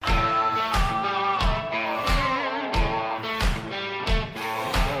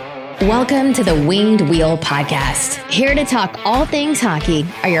Welcome to the Winged Wheel Podcast. Here to talk all things hockey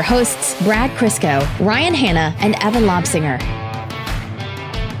are your hosts, Brad Crisco, Ryan Hanna, and Evan Lobsinger.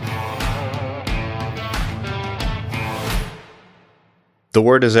 The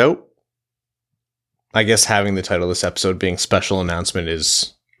word is out. I guess having the title of this episode being special announcement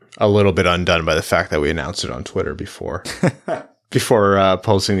is a little bit undone by the fact that we announced it on Twitter before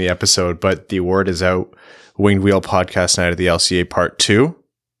posting the episode. But the word is out. Winged Wheel Podcast Night at the LCA Part 2.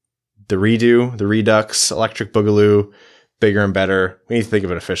 The redo, the redux, Electric Boogaloo, bigger and better. We need to think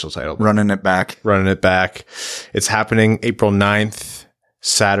of an official title. Running it back. It's happening April 9th,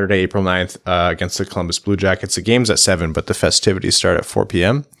 Saturday, April 9th, against the Columbus Blue Jackets. The game's at 7, but the festivities start at 4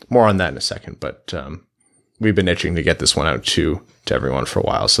 p.m. More on that in a second, but we've been itching to get this one out to everyone for a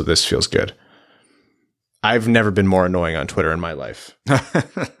while, so this feels good. I've never been more annoying on Twitter in my life.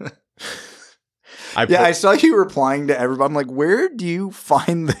 I saw you replying to everybody. I'm like, where do you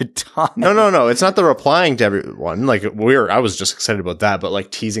find the time? No. It's not the replying to everyone. Like I was just excited about that, but like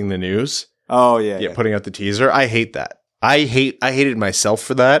teasing the news. Oh yeah. Putting out the teaser. I hate that. I hated myself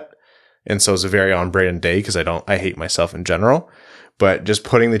for that. And so it's a very on brand day because I hate myself in general. But just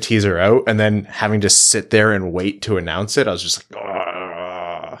putting the teaser out and then having to sit there and wait to announce it, I was just like,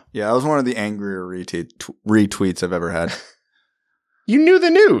 ugh. Yeah, that was one of the angrier retweets I've ever had. You knew the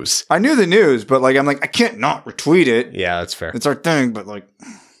news. I knew the news, but I'm like, I can't not retweet it. Yeah, that's fair. It's our thing, but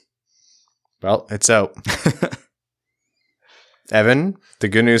well, it's out. Evan, the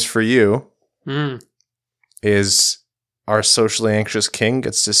good news for you is our socially anxious king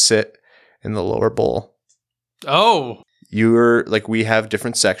gets to sit in the lower bowl. Oh. We have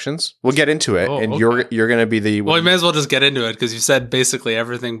different sections. We'll get into it, and okay. you're going to be the... Well, we may as well just get into it, because you said basically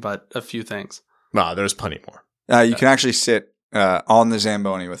everything but a few things. No, there's plenty more. You can actually sit on the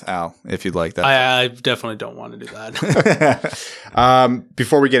Zamboni with Al, if you'd like that. I definitely don't want to do that.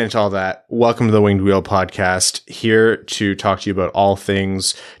 Before we get into all that, welcome to the Winged Wheel Podcast, here to talk to you about all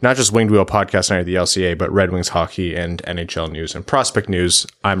things, not just Winged Wheel Podcast Night at the LCA, but Red Wings hockey and NHL news and prospect news.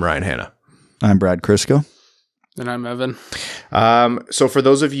 I'm Ryan Hanna. I'm Brad Crisco. And I'm Evan. So for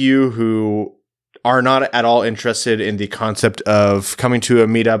those of you who are not at all interested in the concept of coming to a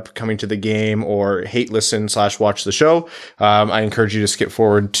meetup, coming to the game, or listen/watch the show, I encourage you to skip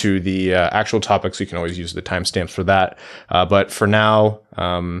forward to the actual topics. You can always use the timestamps for that. But for now,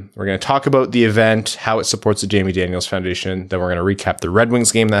 we're going to talk about the event, how it supports the Jamie Daniels Foundation. Then we're going to recap the Red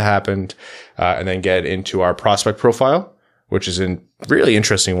Wings game that happened, and then get into our prospect profile, which is a really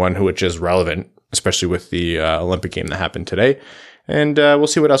interesting one, which is relevant, especially with the Olympic game that happened today. And we'll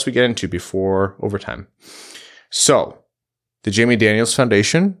see what else we get into before overtime. So, the Jamie Daniels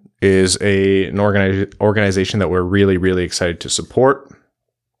Foundation is an organization that we're really, really excited to support.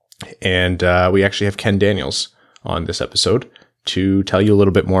 And we actually have Ken Daniels on this episode to tell you a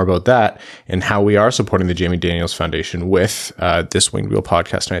little bit more about that and how we are supporting the Jamie Daniels Foundation with this Winged Wheel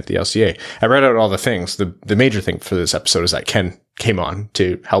Podcast Night at the LCA. I read out all the things. The major thing for this episode is that Ken came on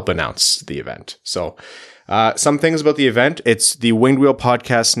to help announce the event. So, some things about the event. It's the Winged Wheel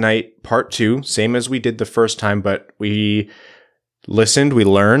Podcast Night Part 2, same as we did the first time, but we listened, we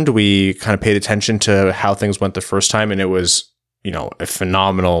learned, we kind of paid attention to how things went the first time, and it was, a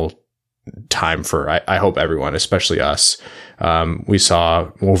phenomenal time for, I hope, everyone, especially us. We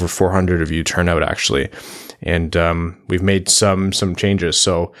saw over 400 of you turn out, actually, and we've made some changes.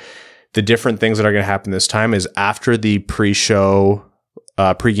 So the different things that are going to happen this time is after the pre-show,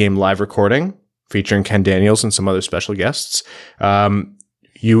 pre-game live recording, featuring Ken Daniels and some other special guests.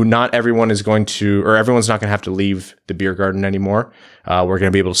 Not everyone is going to, or everyone's not going to have to leave the beer garden anymore. We're going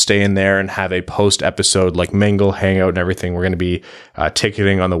to be able to stay in there and have a post-episode mingle, hangout, and everything. We're going to be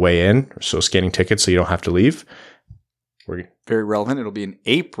ticketing on the way in, so scanning tickets so you don't have to leave. Very relevant. It'll be in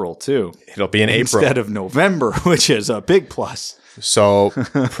April, too. It'll be in April. Instead of November, which is a big plus. So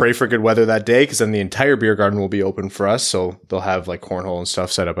pray for good weather that day, because then the entire beer garden will be open for us. So they'll have cornhole and stuff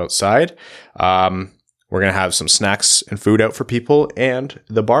set up outside. We're going to have some snacks and food out for people, and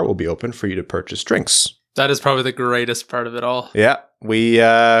the bar will be open for you to purchase drinks. That is probably the greatest part of it all. Yeah. We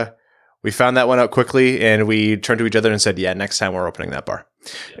found that one out quickly, and we turned to each other and said, yeah, next time we're opening that bar.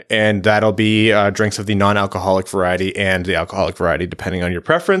 And that'll be drinks of the non-alcoholic variety and the alcoholic variety, depending on your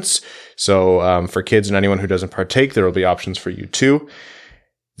preference. So for kids and anyone who doesn't partake, there will be options for you too.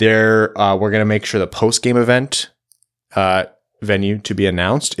 We're going to make sure the post-game event venue to be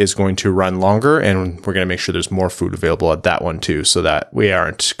announced is going to run longer, and we're going to make sure there's more food available at that one too, so that we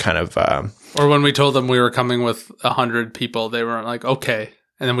aren't kind of... or when we told them we were coming with 100 people, they weren't like, okay.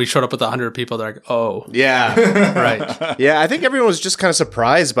 And then we showed up with 100 people. They're like, oh, Yeah. right. Yeah, I think everyone was just kind of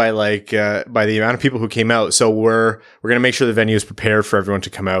surprised by by the amount of people who came out. So we're going to make sure the venue is prepared for everyone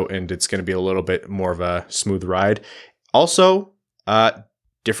to come out, and it's going to be a little bit more of a smooth ride. Also,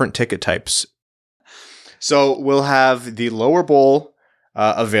 different ticket types. So we'll have the lower bowl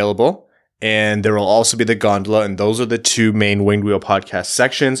available, and there will also be the gondola, and those are the two main Winged Wheel podcast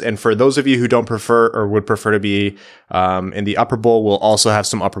sections. And for those of you who don't prefer or would prefer to be in the upper bowl, we'll also have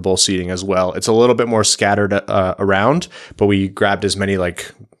some upper bowl seating as well. It's a little bit more scattered around, but we grabbed as many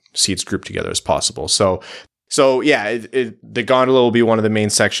seats grouped together as possible. So yeah, the gondola will be one of the main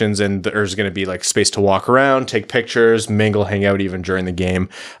sections, and there's going to be space to walk around, take pictures, mingle, hang out even during the game.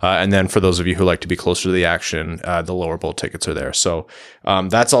 And then for those of you who like to be closer to the action, the lower bowl tickets are there. So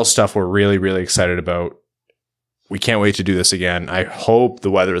that's all stuff we're really, really excited about. We can't wait to do this again. I hope the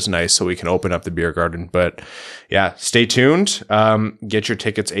weather is nice so we can open up the beer garden. But yeah, stay tuned. Get your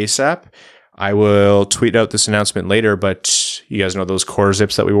tickets ASAP. I will tweet out this announcement later, but you guys know those core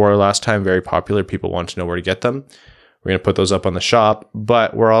zips that we wore last time, very popular. People want to know where to get them. We're going to put those up on the shop,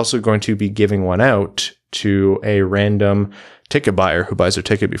 but we're also going to be giving one out to a random ticket buyer who buys their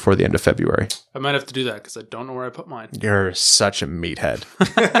ticket before the end of February. I might have to do that because I don't know where I put mine. You're such a meathead.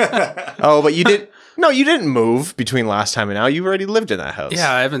 Oh, but you didn't move between last time and now. You already lived in that house.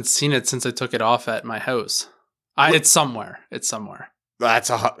 Yeah, I haven't seen it since I took it off at my house. It's somewhere.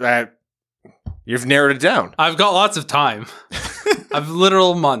 You've narrowed it down. I've got lots of time. I've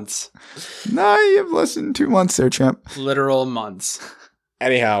literal months. No, you have less than 2 months there, champ. Literal months.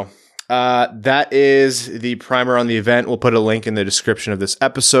 Anyhow, that is the primer on the event. We'll put a link in the description of this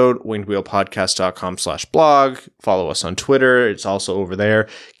episode, wingedwheelpodcast.com/blog. Follow us on Twitter. It's also over there.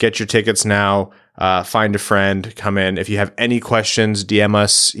 Get your tickets now. Find a friend. Come in. If you have any questions, DM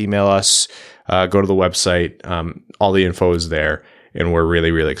us, email us, go to the website. All the info is there. And we're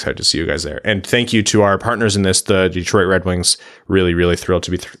really, really excited to see you guys there. And thank you to our partners in this, the Detroit Red Wings. Really, really thrilled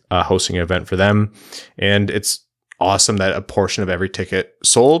to be hosting an event for them. And it's awesome that a portion of every ticket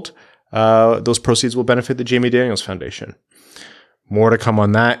sold, those proceeds will benefit the Jamie Daniels Foundation. More to come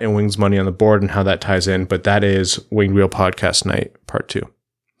on that and Wings Money on the Board and how that ties in. But that is Winged Wheel Podcast Night, Part 2.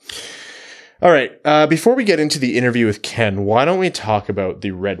 All right. Before we get into the interview with Ken, why don't we talk about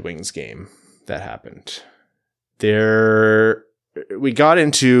the Red Wings game that happened? We got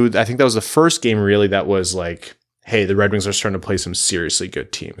into, I think that was the first game really that was hey, the Red Wings are starting to play some seriously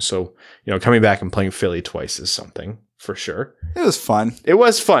good teams. So, coming back and playing Philly twice is something for sure. It was fun. It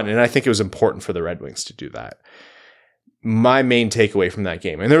was fun. And I think it was important for the Red Wings to do that. My main takeaway from that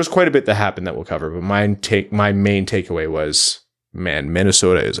game, and there was quite a bit that happened that we'll cover, but my main takeaway was, man,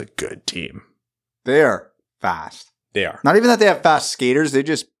 Minnesota is a good team. They are fast. They are. Not even that they have fast skaters. They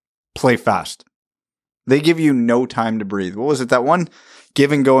just play fast. They give you no time to breathe. What was it? That one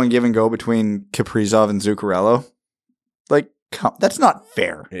give and go between Kaprizov and Zuccarello? That's not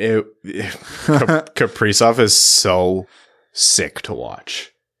fair. Kaprizov is so sick to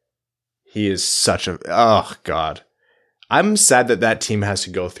watch. He is such a... Oh, God. I'm sad that team has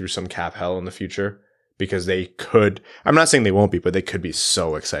to go through some cap hell in the future because they could... I'm not saying they won't be, but they could be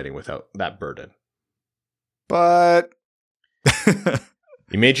so exciting without that burden. But...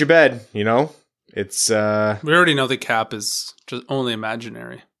 You made your bed, It's we already know the cap is just only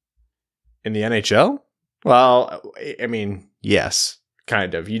imaginary. In the NHL? Well, I mean, yes,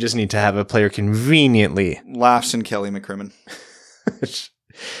 kind of. You just need to have a player conveniently. Laughs and Kelly McCrimmon.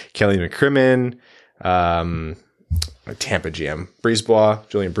 Kelly McCrimmon, Tampa GM,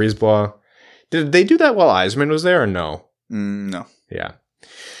 Julian Brisebois. Did they do that while Eisman was there or no? No. Yeah.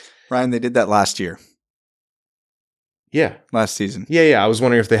 Ryan, they did that last year. Yeah. Last season. Yeah. I was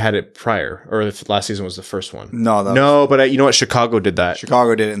wondering if they had it prior or if last season was the first one. No. But you know what? Chicago did that.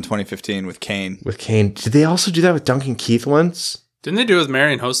 Chicago did it in 2015 with Kane. Did they also do that with Duncan Keith once? Didn't they do it with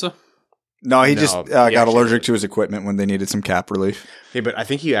Marian Hossa? No, he just got allergic to his equipment when they needed some cap relief. Yeah, but I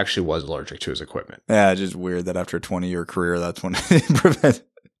think he actually was allergic to his equipment. Yeah, it's just weird that after a 20-year career, that's when it prevented.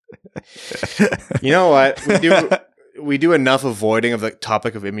 You know what? We do enough avoiding of the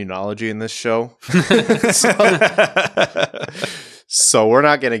topic of immunology in this show. So we're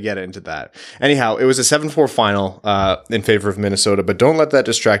not going to get into that. Anyhow, it was a 7-4 final in favor of Minnesota, but don't let that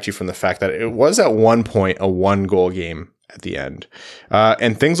distract you from the fact that it was at one point a 1-goal game at the end.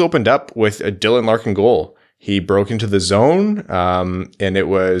 And things opened up with a Dylan Larkin goal. He broke into the zone, and it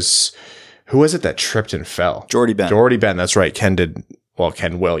was... Who was it that tripped and fell? Jordy Ben. Jordy Ben, that's right. Ken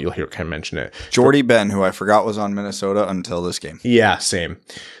will. You'll hear Ken mention it. Jordy Ben, who I forgot was on Minnesota until this game. Yeah, same.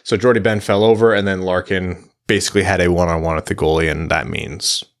 So Jordy Ben fell over, and then Larkin basically had a one-on-one at the goalie, and that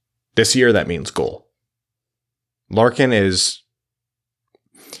means... This year, that means goal. Larkin is...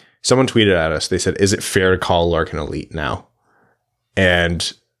 Someone tweeted at us. They said, "Is it fair to call Larkin elite now?"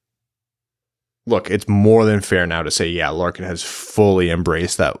 And look, it's more than fair now to say, yeah, Larkin has fully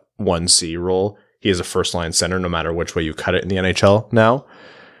embraced that 1C role. He is a first line center no matter which way you cut it in the NHL now.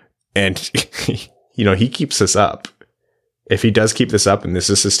 And, he keeps this up. If he does keep this up and this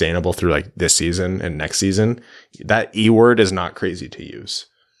is sustainable through like this season and next season, that E word is not crazy to use.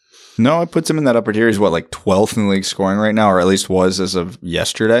 No, it puts him in that upper tier. He's like 12th in the league scoring right now, or at least was as of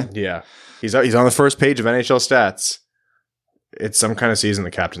yesterday. Yeah. He's on the first page of NHL stats. It's some kind of season the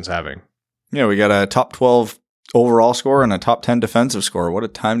captain's having. Yeah, we got a top 12 overall score and a top 10 defensive score. What a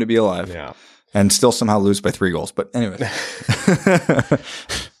time to be alive. Yeah. And still somehow lose by 3 goals. But anyway.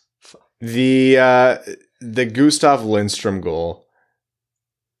 The Gustav Lindstrom goal,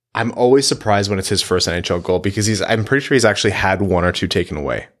 I'm always surprised when it's his first NHL goal because I'm pretty sure he's actually had 1 or 2 taken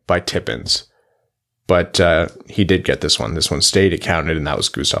away by Tippins. But he did get this one. This one stayed, it counted, and that was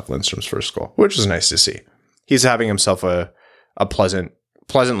Gustav Lindstrom's first goal, which was nice to see. He's having himself a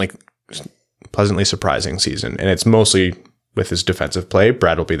pleasantly surprising season, and it's mostly with his defensive play.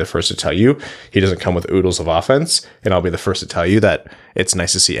 Brad will be the first to tell you he doesn't come with oodles of offense, and I'll be the first to tell you that it's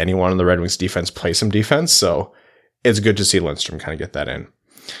nice to see anyone on the Red Wings defense play some defense, so it's good to see Lindstrom kind of get that in.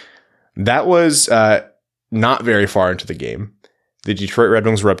 That was not very far into the game. The Detroit Red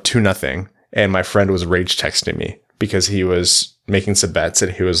Wings were up 2-0, and my friend was rage texting me because he was making some bets,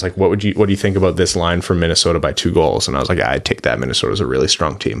 and he was like, what do you think about this line from Minnesota by 2 goals? And I was like, I'd take that. Minnesota's a really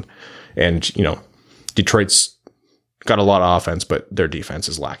strong team. And, Detroit's got a lot of offense, but their defense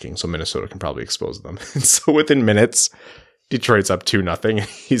is lacking, so Minnesota can probably expose them. And so within minutes, Detroit's up 2-0, and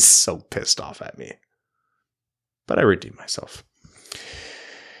he's so pissed off at me. But I redeemed myself.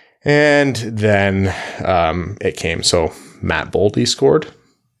 And then it came. So Matt Boldy scored,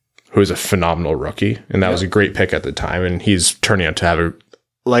 who's a phenomenal rookie, and that was a great pick at the time, and he's turning out to have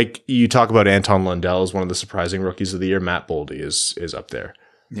like you talk about Anton Lundell as one of the surprising rookies of the year. Matt Boldy is up there.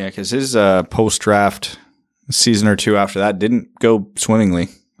 Yeah, because his post-draft season or two after that didn't go swimmingly,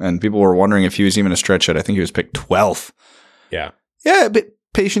 and people were wondering if he was even a stretch hit. I think he was picked 12th. Yeah. Yeah, but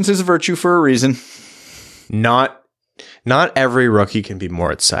patience is a virtue for a reason. Not every rookie can be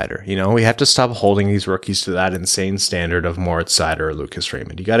Moritz Seider. We have to stop holding these rookies to that insane standard of Moritz Seider or Lucas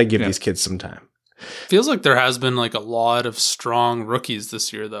Raymond. You got to give these kids some time. Feels like there has been like a lot of strong rookies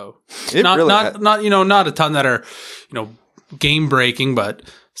this year, though. Not a ton that are, game breaking, but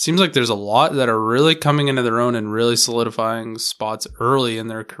seems like there's a lot that are really coming into their own and really solidifying spots early in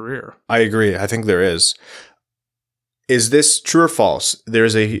their career. I agree. I think there is. Is this true or false?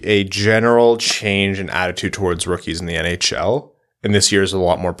 There's a general change in attitude towards rookies in the NHL, and this year is a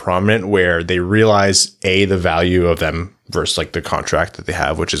lot more prominent where they realize A, the value of them versus like the contract that they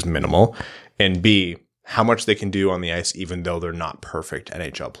have, which is minimal, and B, how much they can do on the ice even though they're not perfect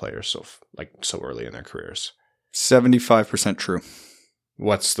NHL players so early in their careers. 75% true.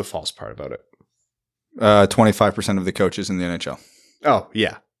 What's the false part about it? 25% of the coaches in the NHL. Oh,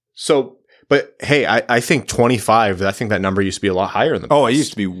 yeah. So, but hey, I think 25, I think that number used to be a lot higher in the past. Oh, it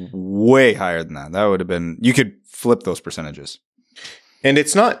used to be way higher than that. That would have been, you could flip those percentages. And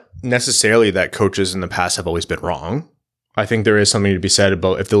it's not necessarily that coaches in the past have always been wrong. I think there is something to be said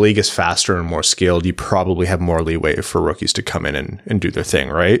about if the league is faster and more skilled, you probably have more leeway for rookies to come in and do their thing,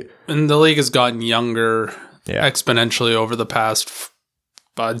 right? And the league has gotten younger exponentially over the past,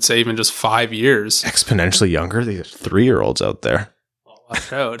 I'd say even just 5 years. Exponentially younger? These 3-year-olds out there.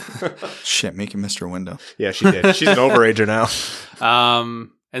 Watch out. Shit, making Mr. Window. Yeah, she did. She's an overager now.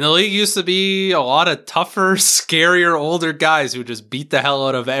 And the league used to be a lot of tougher, scarier, older guys who just beat the hell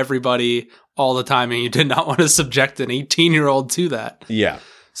out of everybody all the time, and you did not want to subject an 18-year-old to that. Yeah.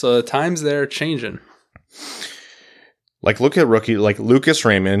 So the times they're changing. Like, look at rookie, like Lucas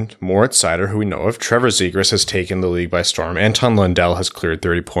Raymond, Moritz Seider, who we know of. Trevor Zegras has taken the league by storm. Anton Lundell has cleared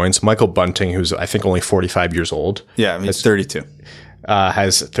 30 points. Michael Bunting, who's I think only 45 years old. Yeah, he's 32.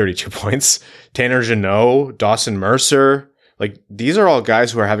 Has 32 points. Tanner Jeannot, Dawson Mercer. Like, these are all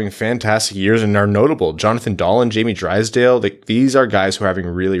guys who are having fantastic years and are notable. Jonathan Dahlin, Jamie Drysdale. Like, these are guys who are having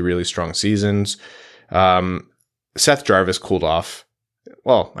really, really strong seasons. Seth Jarvis cooled off.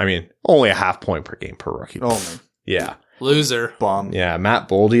 Well, I mean, only a half point per game per rookie. Only. Yeah. Loser. Bomb. Yeah, Matt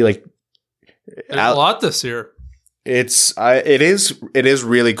Boldy, like there's a lot this year. It is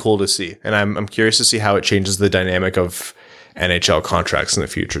really cool to see, and I'm curious to see how it changes the dynamic of NHL contracts in the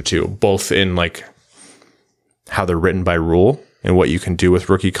future too, both in like how they're written by rule and what you can do with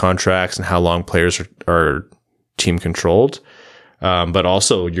rookie contracts and how long players are team controlled. But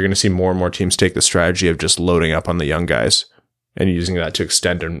also you're going to see more and more teams take the strategy of just loading up on the young guys and using that to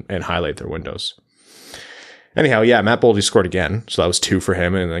extend and highlight their windows. Anyhow, yeah, Matt Boldy scored again. So that was 2 for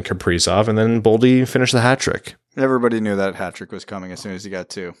him, and then Kaprizov, and then Boldy finished the hat trick. Everybody knew that hat trick was coming as soon as he got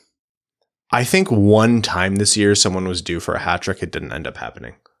 2. I think one time this year someone was due for a hat trick. It didn't end up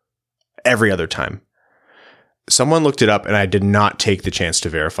happening. Every other time. Someone looked it up, and I did not take the chance to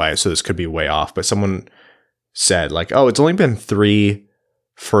verify it, so this could be way off. But someone said, like, oh, it's only been 3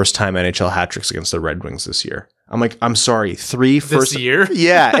 first-time NHL hat tricks against the Red Wings this year. I'm like, I'm sorry, 3 first... This year?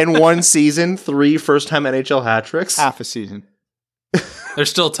 Yeah, in one season, 3 first-time NHL hat tricks? Half a season. There's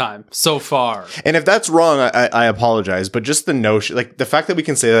still time so far. And if that's wrong, I apologize. But just the notion, like the fact that we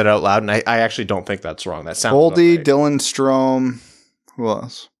can say that out loud, and I actually don't think that's wrong. That sounds Boldy, okay. Dylan Strome. Who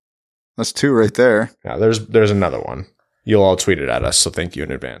else? That's 2 right there. Yeah, there's another one. You'll all tweet it at us, so thank you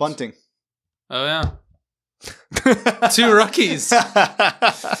in advance. Bunting. Oh, yeah. 2 rookies.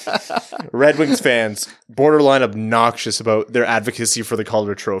 Red Wings fans, borderline obnoxious about their advocacy for the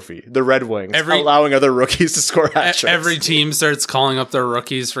Calder Trophy. The Red Wings allowing other rookies to score hat tricks. Every team starts calling up their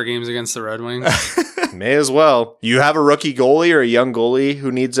rookies for games against the Red Wings. May as well. You have a rookie goalie or a young goalie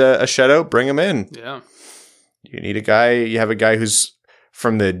who needs a shutout, bring him in. Yeah. You have a guy who's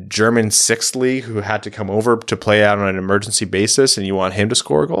from the German 6th League who had to come over to play out on an emergency basis, and you want him to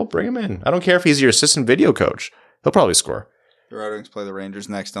score a goal, bring him in. I don't care if he's your assistant video coach. He'll probably score. The Red Wings play the Rangers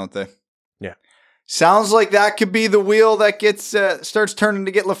next, don't they? Yeah. Sounds like that could be the wheel that gets starts turning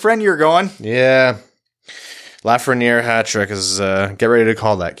to get Lafreniere going. Yeah. Lafreniere hat trick is, get ready to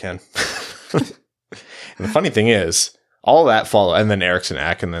call that, Ken. And the funny thing is, all that followed, and then Eriksson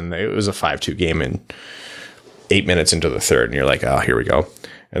Ek, and then it was a 5-2 game in 8 minutes into the third, and you're like, oh, here we go.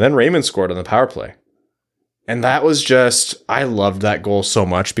 And then Raymond scored on the power play. And that was just, I loved that goal so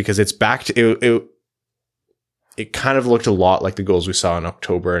much because it's back to, it kind of looked a lot like the goals we saw in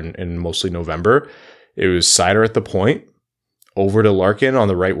October and mostly November. It was Seider at the point, over to Larkin on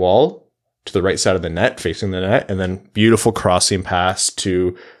the right wall, to the right side of the net, facing the net, and then beautiful crossing pass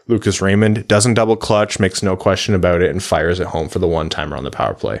to Lucas Raymond. Doesn't double clutch, makes no question about it, and fires it home for the one-timer on the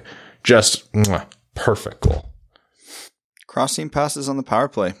power play. Just perfect goal. Crossing passes on the power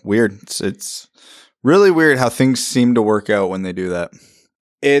play. Weird. It's really weird how things seem to work out when they do that.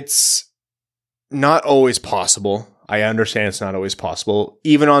 It's not always possible. I understand it's not always possible.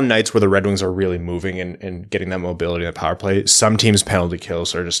 Even on nights where the Red Wings are really moving and getting that mobility in the power play, some teams' penalty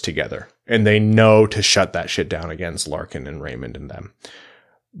kills are just together. And they know to shut that shit down against Larkin and Raymond and them.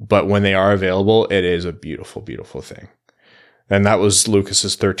 But when they are available, it is a beautiful, beautiful thing. And that was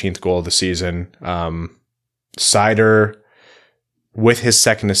Lucas's 13th goal of the season. Seider, with his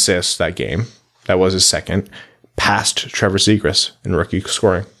second assist that game, that was his second, passed Trevor Zegras in rookie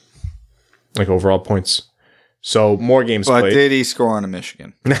scoring, like overall points. So more games played. But did he score on a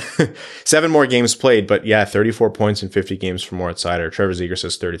Michigan? 7 more games played, but yeah, 34 points in 50 games for Moritz Seider. Trevor Zegras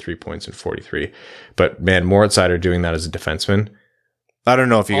has 33 points in 43. But man, Moritz Seider doing that as a defenseman, I don't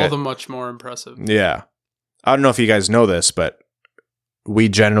know if you all guys, the much more impressive. Yeah. I don't know if you guys know this, but we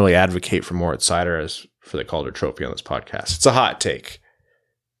generally advocate for Moritz Seider as for the Calder Trophy on this podcast. It's a hot take.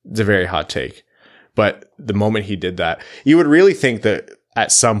 It's a very hot take. But the moment he did that, you would really think that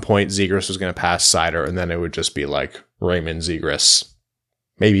at some point Zegras was going to pass Seider, and then it would just be like Raymond, Zegras,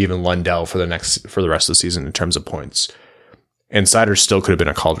 maybe even Lundell for the rest of the season in terms of points. And Seider still could have been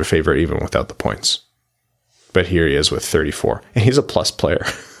a Calder favorite even without the points. But here he is with 34, and he's a plus player.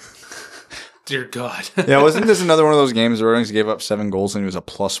 Dear God. Yeah, wasn't this another one of those games where Red gave up 7 goals and he was a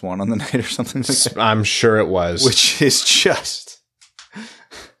 +1 on the night or something like that? I'm sure it was. Which is just...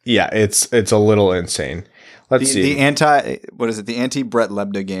 Yeah, it's a little insane. Let's see. The anti-Brett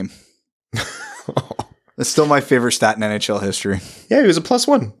Lebda game. That's still my favorite stat in NHL history. Yeah, he was a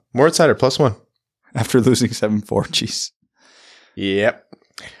 +1. Moritz Seider, +1. After losing 7-4, jeez. Yep.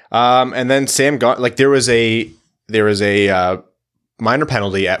 And then Sam got, like, there was a minor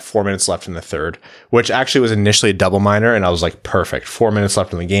penalty at 4 minutes left in the third, which actually was initially a double minor, and I was like, perfect. 4 minutes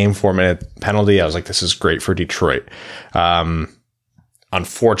left in the game, 4-minute penalty. I was like, this is great for Detroit.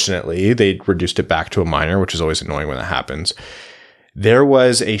 Unfortunately, they reduced it back to a minor, which is always annoying when that happens. There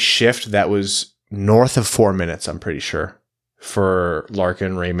was a shift that was north of 4 minutes, I'm pretty sure, for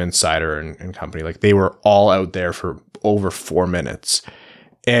Larkin, Raymond, Seider, and company. Like, they were all out there for over 4 minutes.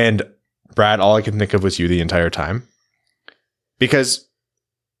 And Brad, all I could think of was you the entire time. Because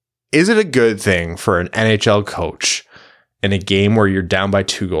is it a good thing for an NHL coach in a game where you're down by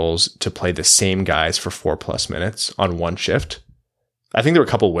 2 goals to play the same guys for 4+ minutes on one shift? I think there were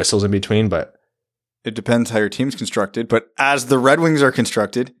a couple whistles in between, but... It depends how your team's constructed, but as the Red Wings are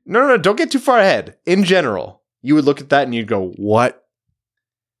constructed... No, don't get too far ahead. In general, you would look at that and you'd go, what?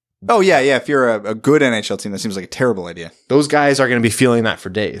 Oh, yeah. If you're a good NHL team, that seems like a terrible idea. Those guys are going to be feeling that for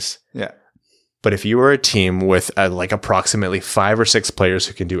days. Yeah. But if you are a team with like approximately 5 or 6 players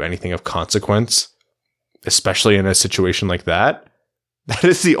who can do anything of consequence, especially in a situation like that, that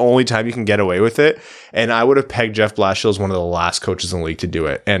is the only time you can get away with it. And I would have pegged Jeff Blashill as one of the last coaches in the league to do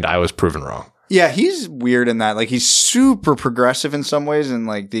it. And I was proven wrong. Yeah, he's weird in that. Like, he's super progressive in some ways and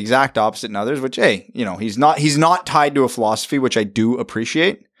like the exact opposite in others, which, hey, you know, he's not tied to a philosophy, which I do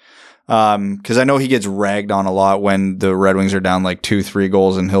appreciate. Cause I know he gets ragged on a lot when the Red Wings are down like 2-3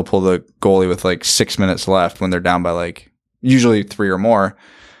 goals and he'll pull the goalie with like 6 minutes left when they're down by like usually 3 or more.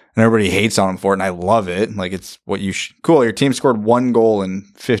 And everybody hates on him for it. And I love it. Like, it's what cool. Your team scored 1 goal in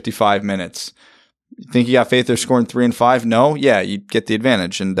 55 minutes. You think you got faith they're scoring 3 and 5? No. Yeah. You get the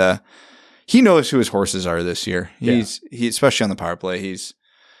advantage. And, he knows who his horses are this year. He especially on the power play.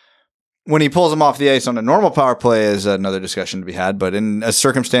 When he pulls them off the ice on a normal power play is another discussion to be had. But in a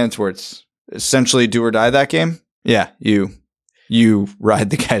circumstance where it's essentially do or die that game, yeah, you ride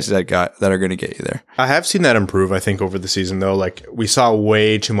the guys that are going to get you there. I have seen that improve, I think, over the season, though. Like, we saw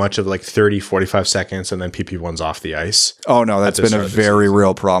way too much of like 30, 45 seconds and then PP1's off the ice. Oh, no, that's been a very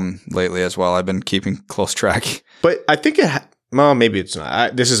real problem lately as well. I've been keeping close track. But I think well, maybe it's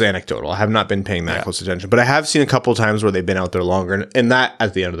not. This is anecdotal. I have not been paying that close attention, but I have seen a couple of times where they've been out there longer, and that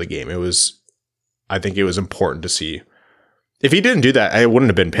at the end of the game, I think it was important to see. If he didn't do that, I wouldn't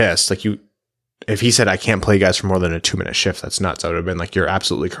have been pissed. Like, if he said, I can't play guys for more than a 2-minute shift, that's nuts. I would have been like, you're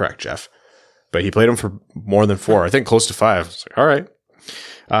absolutely correct, Jeff. But he played them for more than 4, I think close to 5. It's like, all right.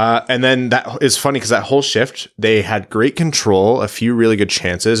 And then that is funny because that whole shift, they had great control, a few really good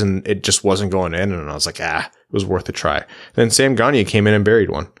chances, and it just wasn't going in. And I was like, it was worth a try. Then Sam Gagner came in and buried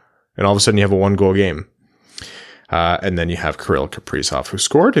one. And all of a sudden you have a 1-goal game. And then you have Kirill Kaprizov who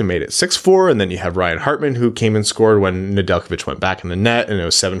scored and made it 6-4. And then you have Ryan Hartman who came and scored when Nedeljkovic went back in the net and it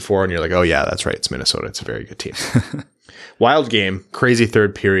was 7-4. And you're like, oh yeah, that's right. It's Minnesota. It's a very good team. Wild game. Crazy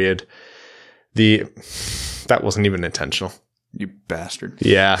third period. That wasn't even intentional. You bastard.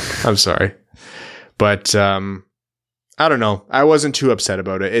 Yeah, I'm sorry. But I don't know. I wasn't too upset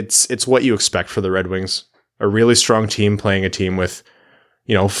about it. It's what you expect for the Red Wings. A really strong team playing a team with,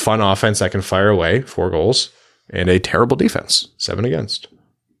 fun offense that can fire away, 4 goals, and a terrible defense, 7 against.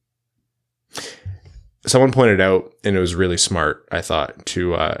 Someone pointed out, and it was really smart, I thought,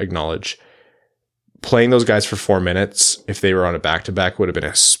 to acknowledge, playing those guys for 4 minutes, if they were on a back-to-back, would have been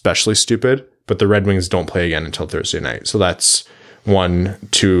especially stupid. But the Red Wings don't play again until Thursday night. So that's 1,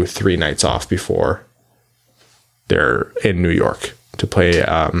 2, 3 nights off before they're in New York to play in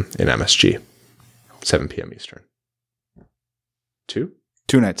MSG. 7 p.m. Eastern. 2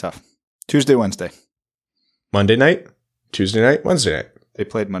 nights off. Tuesday, Wednesday. Monday night, Tuesday night, Wednesday night. They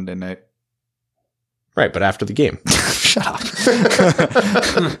played Monday night. Right, but after the game. Shut up.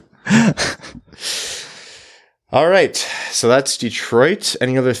 All right, so that's Detroit.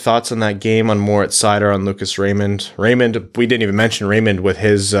 Any other thoughts on that game on Moritz Seider, on Lucas Raymond? Raymond, we didn't even mention Raymond with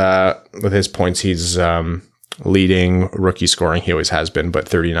his points. He's leading rookie scoring. He always has been, but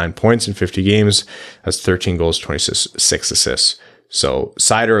 39 points in 50 games. That's 13 goals, 26 assists. So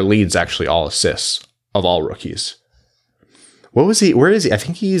Seider leads actually all assists of all rookies. What was he? Where is he? I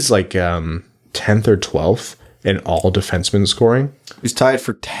think he's like 10th or 12th in all defensemen scoring. He's tied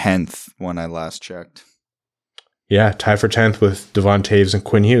for 10th when I last checked. Yeah, tied for 10th with Devon Taves and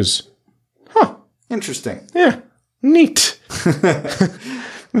Quinn Hughes. Huh. Interesting. Yeah. Neat.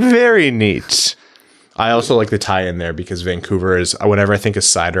 Very neat. I also like the tie in there because Vancouver is, whenever I think of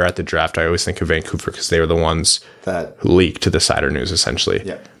Seider at the draft, I always think of Vancouver because they were the ones who leaked to the Seider news, essentially.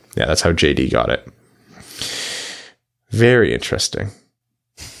 Yeah. Yeah, that's how JD got it. Very interesting.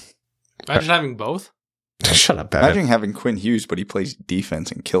 Imagine having both. Shut up, Bennett. Imagine having Quinn Hughes, but he plays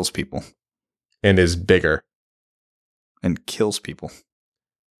defense and kills people. And is bigger. And kills people.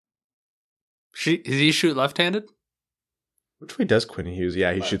 Does he shoot left-handed? Which way does Quinn Hughes?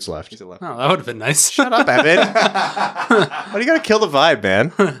 Yeah, he shoots left. He's a left. Oh, that would have been nice. Shut up, Evan. Why do you got to kill the vibe,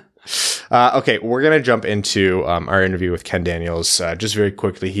 man? Okay, we're going to jump into our interview with Ken Daniels. Just very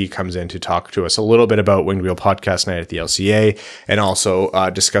quickly, he comes in to talk to us a little bit about Winged Wheel Podcast Night at the LCA and also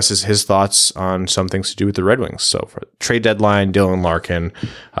discusses his thoughts on some things to do with the Red Wings. So for trade deadline, Dylan Larkin,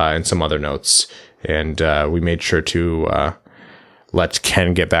 and some other notes. And we made sure to let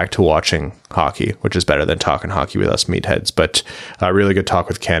Ken get back to watching hockey, which is better than talking hockey with us meatheads. But really good talk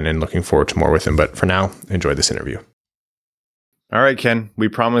with Ken and looking forward to more with him. But for now, enjoy this interview. All right, Ken, we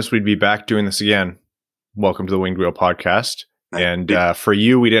promised we'd be back doing this again. Welcome to the Winged Wheel Podcast. And for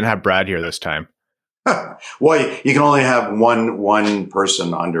you, we didn't have Brad here this time. Well, you can only have one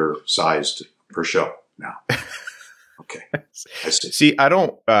person undersized per show. now. Okay. See, I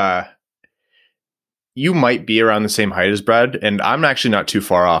don't. you might be around the same height as Brad, and I'm actually not too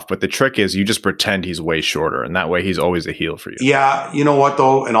far off. But the trick is you just pretend he's way shorter, and that way he's always a heel for you. Yeah, you know what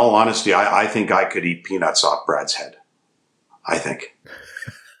though? In all honesty, I think I could eat peanuts off Brad's head. I think.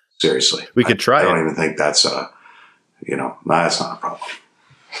 Seriously. We could try I it. don't even think that's that's not a problem.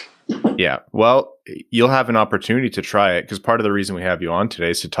 Yeah. Well, you'll have an opportunity to try it because part of the reason we have you on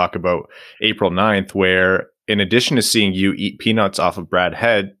today is to talk about April 9th, where in addition to seeing you eat peanuts off of Brad's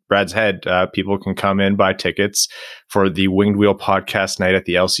head, people can come in, buy tickets for the Winged Wheel podcast night at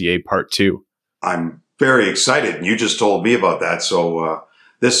the LCA Part 2. I'm very excited. And you just told me about that. So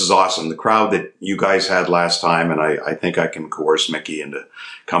this is awesome. The crowd that you guys had last time, and I think I can coerce Mickey into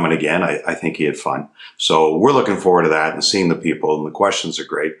coming again. I think he had fun. So we're looking forward to that and seeing the people, and the questions are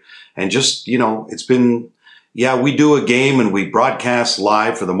great. And just, it's been, we do a game and we broadcast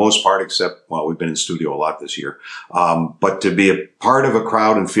live for the most part, except, we've been in studio a lot this year. But to be a part of a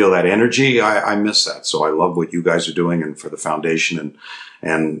crowd and feel that energy, I miss that. So I love what you guys are doing and for the foundation,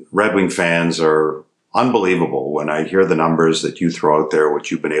 and Red Wing fans are unbelievable. When I hear the numbers that you throw out there, what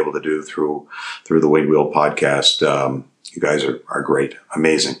you've been able to do through the Winged Wheel podcast, you guys are great.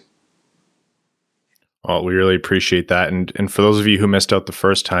 Amazing. Well, we really appreciate that. And for those of you who missed out the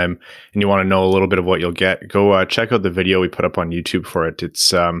first time and you want to know a little bit of what you'll get, go check out the video we put up on YouTube for it.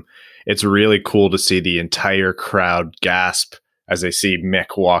 It's really cool to see the entire crowd gasp as they see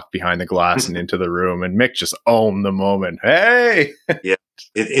Mick walk behind the glass and into the room, and Mick just owned the moment. Hey! Yeah.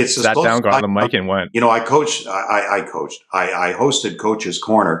 It's sat down, got on the mic, and went. I coached. I hosted Coach's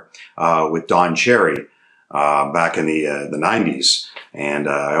Corner with Don Cherry back in the 90s, and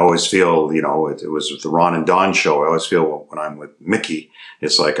I always feel it was with the Ron and Don show. I always feel when I'm with Mickey,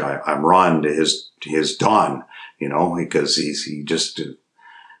 it's like I'm Ron to his Don, because he just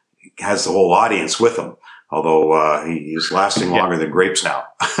has the whole audience with him. Although he's lasting longer than grapes now,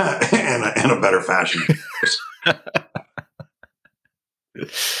 and a better fashion.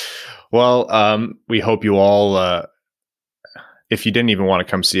 Well, we hope you all, if you didn't even want to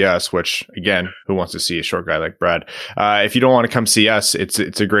come see us, which again, who wants to see a short guy like Brad? If you don't want to come see us, it's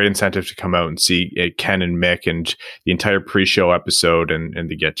a great incentive to come out and see Ken and Mick, and the entire pre-show episode and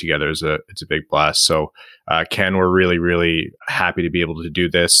the get together it's a big blast. So, Ken, we're really, really happy to be able to do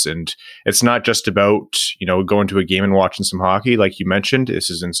this. And it's not just about, going to a game and watching some hockey. Like you mentioned,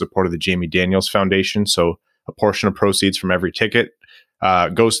 this is in support of the Jamie Daniels Foundation. So a portion of proceeds from every ticket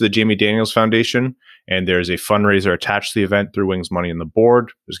goes to the Jamie Daniels Foundation, and there's a fundraiser attached to the event through Wings Money on the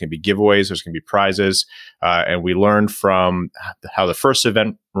board. There's going to be giveaways, there's going to be prizes, and we learned from how the first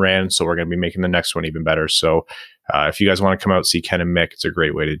event ran, so we're going to be making the next one even better. So if you guys want to come out and see Ken and Mick, it's a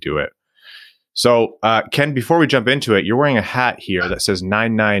great way to do it. So Ken, before we jump into it, you're wearing a hat here that says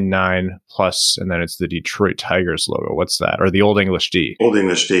 999 plus, and then it's the Detroit Tigers logo. What's that? Or the Old English D? Old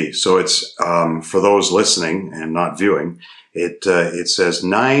English D. So it's for those listening and not viewing. It says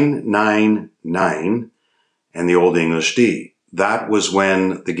 999 and the Old English D. That was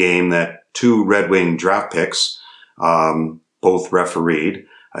when the game that two Red Wing draft picks, both refereed,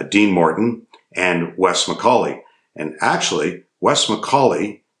 Dean Morton and Wes McCauley. And actually, Wes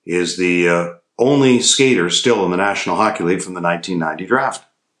McCauley is the only skater still in the National Hockey League from the 1990 draft,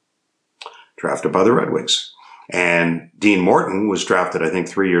 drafted by the Red Wings. And Dean Morton was drafted, I think,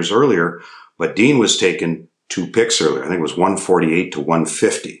 3 years earlier, but Dean was taken 2 picks earlier. I think it was 148 to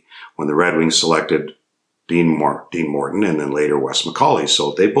 150 when the Red Wings selected Dean Morton and then later Wes McCauley.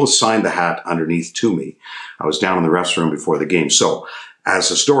 So they both signed the hat underneath to me. I was down in the refs room before the game. So as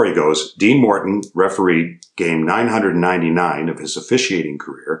the story goes, Dean Morton refereed game 999 of his officiating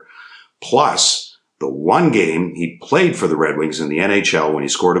career, plus the one game he played for the Red Wings in the NHL when he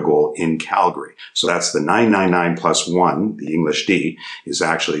scored a goal in Calgary. So that's the 999 plus 1, the English D, is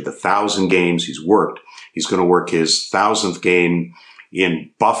actually the 1,000 games he's worked. He's going to work his 1,000th game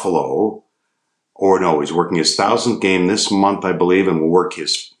in Buffalo. Or no, he's working his 1,000th game this month, I believe, and will work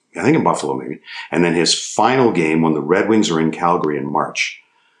his, I think in Buffalo maybe. And then his final game when the Red Wings are in Calgary in March.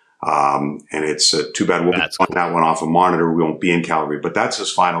 And it's too bad we'll be playing that one off a monitor. We won't be in Calgary, but that's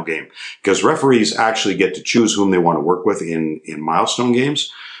his final game because referees actually get to choose whom they want to work with in milestone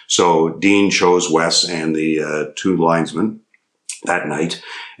games. So Dean chose Wes and the 2 linesmen that night.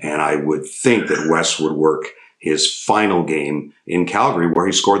 And I would think that Wes would work his final game in Calgary where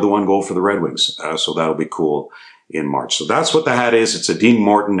he scored the 1 goal for the Red Wings. So that'll be cool in March. So that's what the hat is. It's a Dean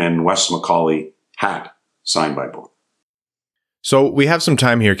Morton and Wes McCauley hat signed by both. So we have some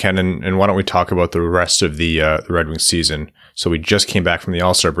time here, Ken, and why don't we talk about the rest of the Red Wings season? So we just came back from the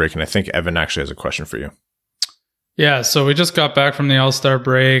All-Star break, and I think Evan actually has a question for you. Yeah, so we just got back from the All-Star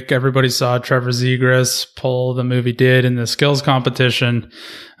break. Everybody saw Trevor Zegras pull the move he did in the skills competition,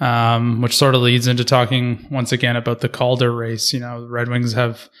 which sort of leads into talking once again about the Calder race. You know, the Red Wings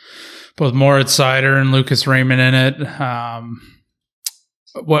have both Moritz Seider and Lucas Raymond in it.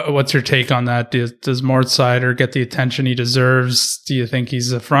 What's your take on that? Does Moritz Seider get the attention he deserves? Do you think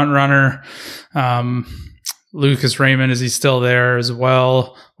he's a front runner? Lucas Raymond, is he still there as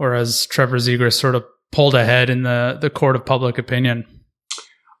well? Or has Trevor Zegras sort of pulled ahead in the court of public opinion?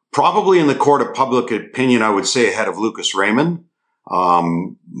 Probably in the court of public opinion, I would say ahead of Lucas Raymond,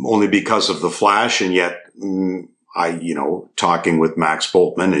 only because of the flash. And yet, talking with Max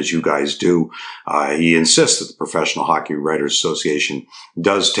Boltman, as you guys do, he insists that the Professional Hockey Writers Association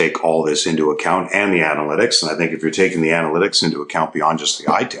does take all this into account and the analytics. And I think if you're taking the analytics into account beyond just the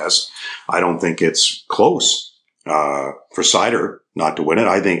eye test, I don't think it's close for Seider not to win it.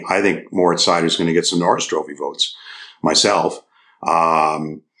 I think Moritz Seider is going to get some Norris Trophy votes myself.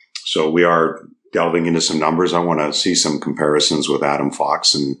 So we are delving into some numbers. I want to see some comparisons with Adam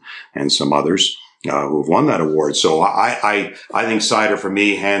Fox and some others who have won that award. So I think Seider, for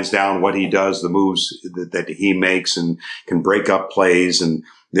me, hands down, what he does, the moves that he makes and can break up plays, and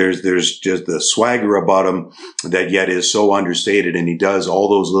there's just the swagger about him that yet is so understated, and he does all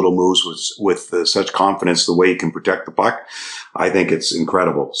those little moves with such confidence, the way he can protect the puck. I think it's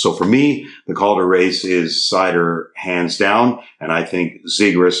incredible. So for me, the Calder race is Seider hands down, and I think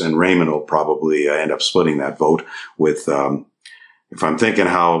Zegras and Raymond will probably end up splitting that vote with, if I'm thinking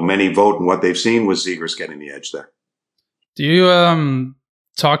how many vote and what they've seen, with Zegras getting the edge there. Do you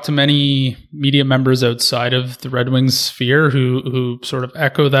talk to many media members outside of the Red Wings sphere who sort of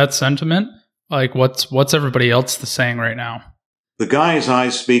echo that sentiment? Like, what's everybody else saying right now? The guys I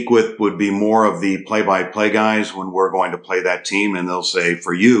speak with would be more of the play-by-play guys when we're going to play that team, and they'll say,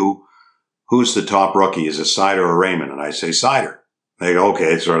 for you, who's the top rookie? Is it Seider or Raymond? And I say Seider. They go,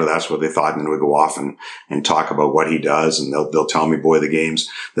 okay, sort of that's what they thought, and then we go off and talk about what he does, and they'll tell me, boy, the games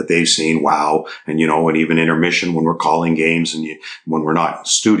that they've seen, wow. And, and even intermission when we're calling games and when we're not in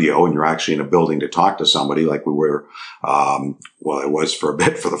studio and you're actually in a building to talk to somebody like we were, it was for a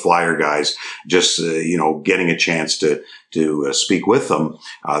bit for the Flyer guys, just, getting a chance to speak with them.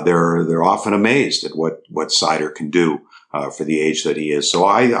 They're often amazed at what Seider can do. For the age that he is. So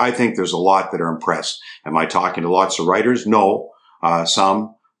I think there's a lot that are impressed. Am I talking to lots of writers? No.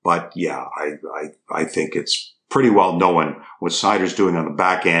 Some, but yeah, I think it's pretty well known what Seider's doing on the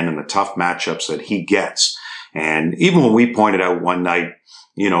back end and the tough matchups that he gets. And even when we pointed out one night,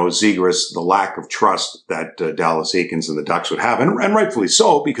 Zegras, the lack of trust that Dallas Eakins and the Ducks would have, and rightfully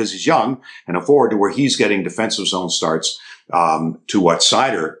so, because he's young and a forward to where he's getting defensive zone starts, to what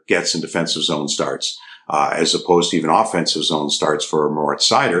Seider gets in defensive zone starts, as opposed to even offensive zone starts for Moritz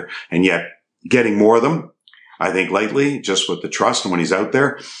Seider, and yet getting more of them. I think lately, just with the trust and when he's out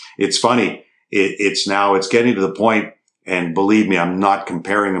there, it's funny. It's getting to the point, and believe me, I'm not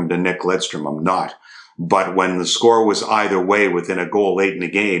comparing him to Nick Lidstrom. I'm not. But when the score was either way within a goal late in the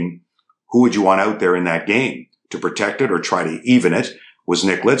game, who would you want out there in that game to protect it or try to even it? Was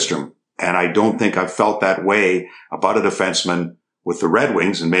Nick Lidstrom. And I don't think I've felt that way about a defenseman with the Red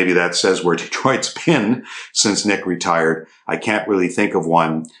Wings. And maybe that says where Detroit's been since Nick retired. I can't really think of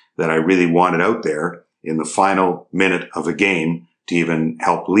one that I really wanted out there in the final minute of a game to even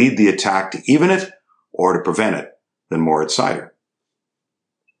help lead the attack to even it or to prevent it than Moritz Seider.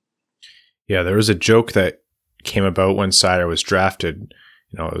 Yeah, there was a joke that came about when Seider was drafted.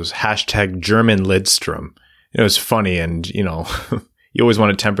 It was hashtag German Lidstrom. It was funny, and, you always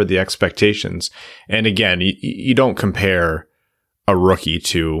want to temper the expectations. And again, you don't compare a rookie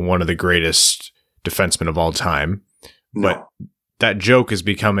to one of the greatest defensemen of all time. No. But that joke is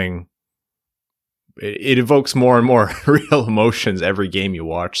becoming... It evokes more and more real emotions every game you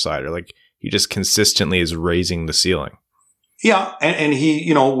watch Seider. Like, he just consistently is raising the ceiling. Yeah, and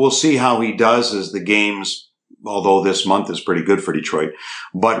he, we'll see how he does as the games, although this month is pretty good for Detroit,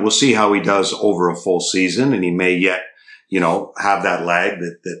 but we'll see how he does over a full season, and he may yet, have that lag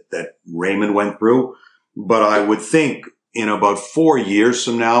that Raymond went through. But I would think in about 4 years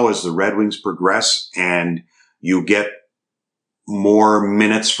from now, as the Red Wings progress and you get more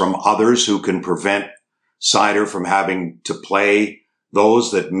minutes from others who can prevent Seider from having to play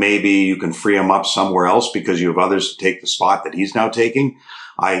those, that maybe you can free him up somewhere else because you have others to take the spot that he's now taking.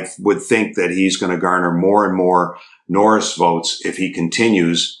 I would think that he's going to garner more and more Norris votes if he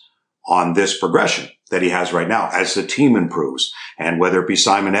continues on this progression that he has right now as the team improves. And whether it be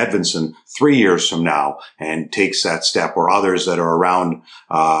Simon Edvinsson 3 years from now and takes that step, or others that are around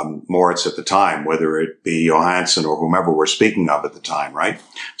Moritz at the time, whether it be Johansson or whomever we're speaking of at the time, right?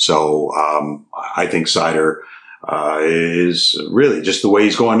 So I think Seider is really just the way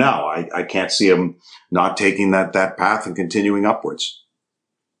he's going now. I can't see him not taking that path and continuing upwards.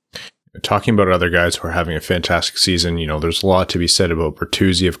 Talking about other guys who are having a fantastic season, there's a lot to be said about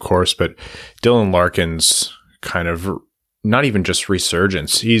Bertuzzi, of course, but Dylan Larkin's kind of not even just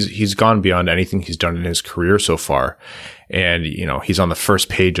resurgence. He's gone beyond anything he's done in his career so far. And, he's on the first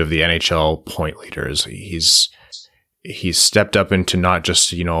page of the NHL point leaders. He's stepped up into not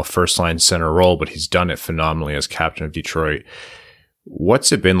just, a first line center role, but he's done it phenomenally as captain of Detroit.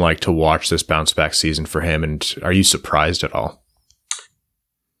 What's it been like to watch this bounce back season for him? And are you surprised at all?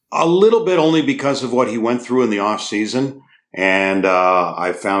 A little bit, only because of what he went through in the off season. And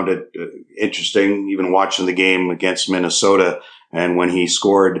I found it interesting, even watching the game against Minnesota. And when he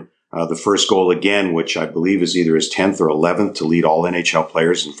scored the first goal again, which I believe is either his 10th or 11th to lead all NHL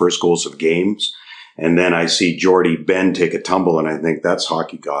players in first goals of games. And then I see Jordy Ben take a tumble, and I think that's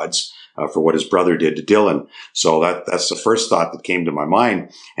hockey gods for what his brother did to Dylan. So that's the first thought that came to my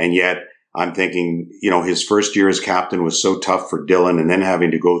mind. And yet I'm thinking, his first year as captain was so tough for Dylan, and then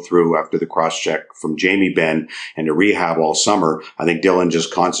having to go through after the cross-check from Jamie Benn and to rehab all summer. I think Dylan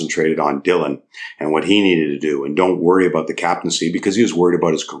just concentrated on Dylan and what he needed to do, and don't worry about the captaincy, because he was worried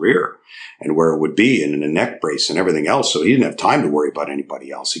about his career and where it would be, and in a neck brace and everything else. So he didn't have time to worry about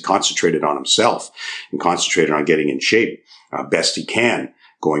anybody else. He concentrated on himself and concentrated on getting in shape best he can,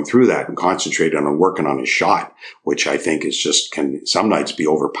 going through that, and concentrated on working on his shot, which I think is just can some nights be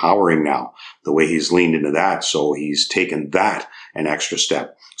overpowering now, the way he's leaned into that. So he's taken that an extra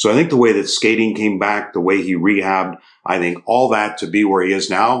step. So I think the way that skating came back, the way he rehabbed, I think all that to be where he is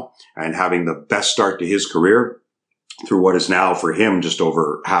now and having the best start to his career through what is now for him just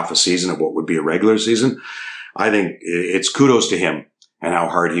over half a season of what would be a regular season. I think it's kudos to him and how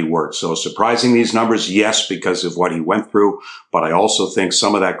hard he worked. So surprising these numbers, yes, because of what he went through. But I also think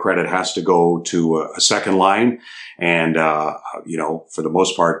some of that credit has to go to a second line. And, for the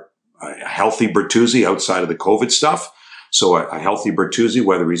most part, a healthy Bertuzzi outside of the COVID stuff. So a healthy Bertuzzi,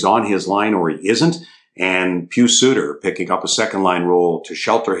 whether he's on his line or he isn't. And Pius Suter picking up a second line role to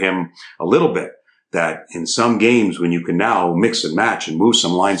shelter him a little bit. That in some games when you can now mix and match and move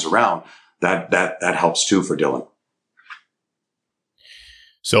some lines around, that helps too for Dylan.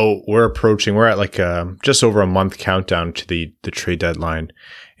 So we're at like just over a month countdown to the trade deadline.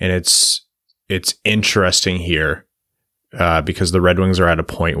 And it's interesting here because the Red Wings are at a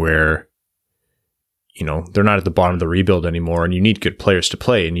point where, they're not at the bottom of the rebuild anymore, and you need good players to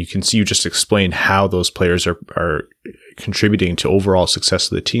play. And you just explained how those players are contributing to overall success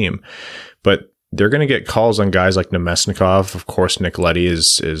of the team. But they're going to get calls on guys like Nemesnikov. Of course, Nick Leddy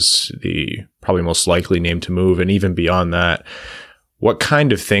is the probably most likely name to move. And even beyond that, what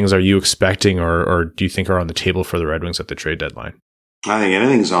kind of things are you expecting or do you think are on the table for the Red Wings at the trade deadline? I think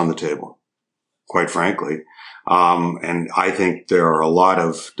anything's on the table, quite frankly. And I think there are a lot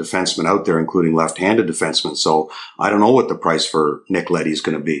of defensemen out there, including left-handed defensemen. So I don't know what the price for Nick Leddy is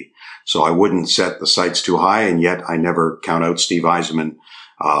going to be. So I wouldn't set the sights too high. And yet I never count out Steve Yzerman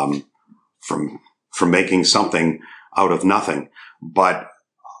from making something out of nothing. But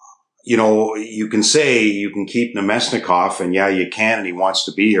you can say you can keep Nemesnikov, and yeah, you can, and he wants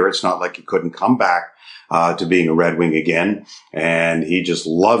to be here. It's not like he couldn't come back to being a Red Wing again, and he just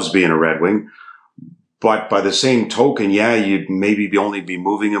loves being a Red Wing. But by the same token, yeah, you'd maybe only be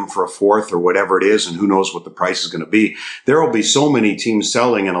moving him for a fourth or whatever it is, and who knows what the price is going to be. There will be so many teams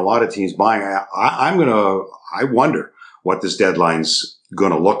selling and a lot of teams buying. I wonder what this deadline's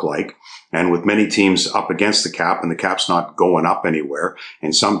going to look like. And with many teams up against the cap, and the cap's not going up anywhere,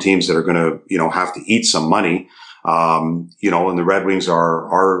 and some teams that are going to, have to eat some money, and the Red Wings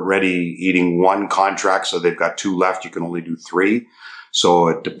are already eating one contract, so they've got 2 left. You can only do 3. So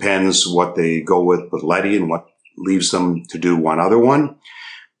it depends what they go with Leddy and what leaves them to do one other one.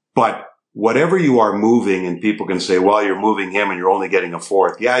 But whatever you are moving, and people can say, well, you're moving him and you're only getting a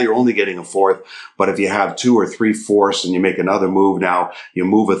fourth. Yeah, you're only getting a fourth. But if you have 2 or 3 fourths and you make another move now, you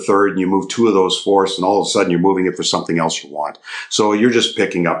move a third and you move 2 of those fourths, and all of a sudden you're moving it for something else you want. So you're just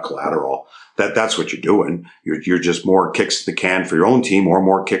picking up collateral. That's what you're doing. You're just more kicks to the can for your own team, or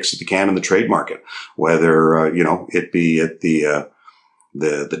more kicks to the can in the trade market, whether, it be at the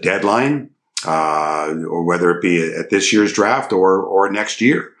deadline, or whether it be at this year's draft or next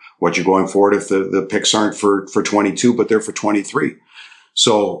year. What you're going for it if the picks aren't for 22, but they're for 23.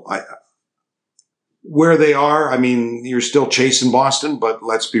 So where they are, you're still chasing Boston, but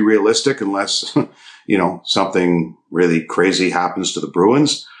let's be realistic unless, something really crazy happens to the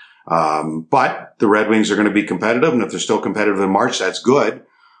Bruins. But the Red Wings are going to be competitive. And if they're still competitive in March, that's good.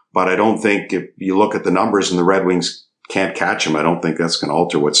 But I don't think if you look at the numbers and the Red Wings can't catch them, I don't think that's going to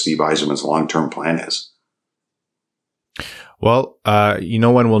alter what Steve Yzerman's long-term plan is. Well, you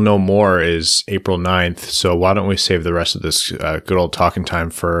know when we'll know more is April 9th. So why don't we save the rest of this good old talking time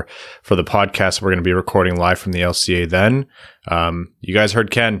for the podcast? We're going to be recording live from the LCA then. You guys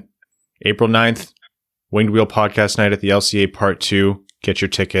heard Ken. April 9th, Winged Wheel Podcast Night at the LCA Part 2. Get your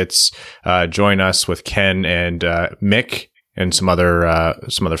tickets. Join us with Ken and Mick and some other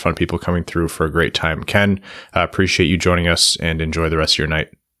fun people coming through for a great time. Ken, appreciate you joining us and enjoy the rest of your night.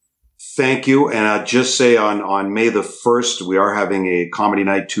 Thank you. And I'll just say on May the 1st, we are having a comedy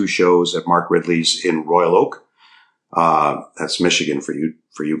night, 2 shows at Mark Ridley's in Royal Oak. That's Michigan for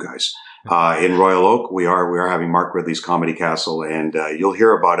you guys. In Royal Oak, we are having Mark Ridley's Comedy Castle, and you'll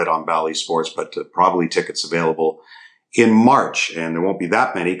hear about it on Bally Sports, but probably tickets available in March. And there won't be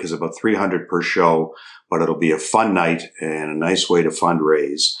that many because about 300 per show, but it'll be a fun night and a nice way to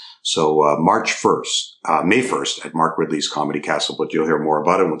fundraise. So March 1st, May 1st at Mark Ridley's Comedy Castle, but you'll hear more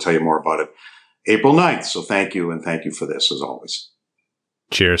about it, and we'll tell you more about it April 9th. So thank you, and thank you for this, as always.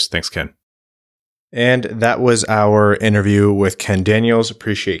 Cheers. Thanks, Ken. And that was our interview with Ken Daniels.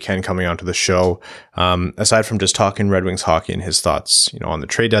 Appreciate Ken coming onto the show. Aside from just talking Red Wings hockey and his thoughts, on the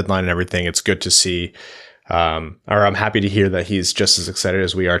trade deadline and everything, it's good to see, or I'm happy to hear that he's just as excited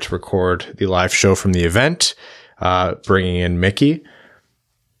as we are to record the live show from the event, bringing in Mickey.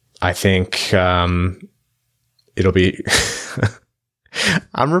 I think it'll be...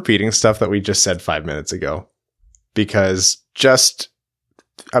 I'm repeating stuff that we just said 5 minutes ago because just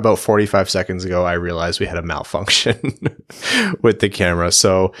about 45 seconds ago, I realized we had a malfunction with the camera.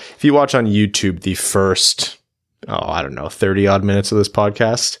 So if you watch on YouTube the first, 30 odd minutes of this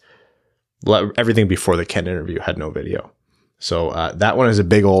podcast, everything before the Ken interview had no video. So that one is a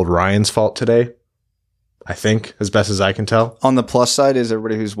big old Ryan's fault today, I think, as best as I can tell. On the plus side is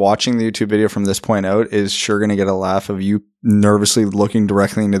everybody who's watching the YouTube video from this point out is sure going to get a laugh of you nervously looking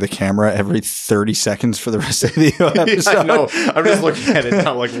directly into the camera every 30 seconds for the rest of the episode. Yeah, I know. I'm just looking at it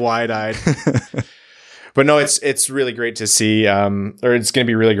now like wide-eyed. But no, it's really great to see, or it's going to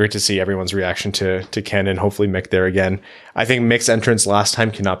be really great to see everyone's reaction to Ken and hopefully Mick there again. I think Mick's entrance last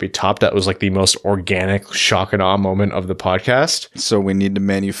time cannot be topped. That was like the most organic shock and awe moment of the podcast. So we need to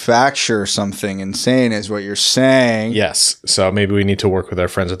manufacture something insane is what you're saying. Yes. So maybe we need to work with our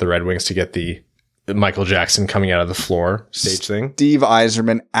friends at the Red Wings to get the Michael Jackson coming out of the floor stage thing. Steve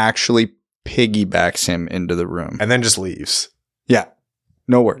Yzerman actually piggybacks him into the room. And then just leaves. Yeah.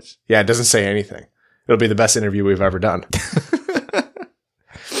 No words. Yeah, it doesn't say anything. It'll be the best interview we've ever done.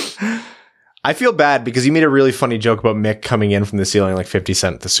 I feel bad because you made a really funny joke about Mick coming in from the ceiling like 50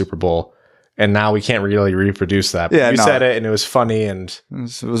 Cent at the Super Bowl. And now we can't really reproduce that. But you said it and it was funny and...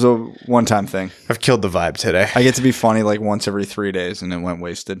 It was a one-time thing. I've killed the vibe today. I get to be funny like once every 3 days and it went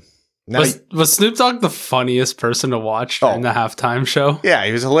wasted. Was Snoop Dogg the funniest person to watch during the halftime show? Yeah,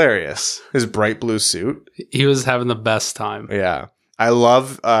 he was hilarious. His bright blue suit. He was having the best time. Yeah. I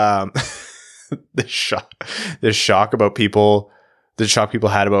love... the shock about people, the shock people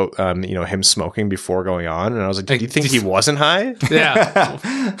had about him smoking before going on, and I was like, "Do you think he wasn't high?"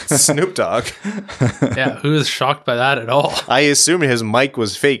 Yeah, Snoop Dogg. Yeah, who was shocked by that at all? I assumed his mic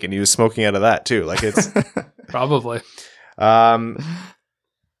was fake, and he was smoking out of that too. Like it's probably.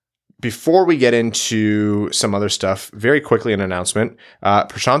 Before we get into some other stuff, very quickly an announcement.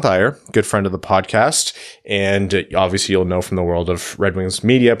 Prashant Iyer, good friend of the podcast, and obviously you'll know from the world of Red Wings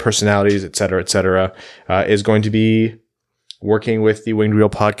media, personalities, et cetera, is going to be working with the Winged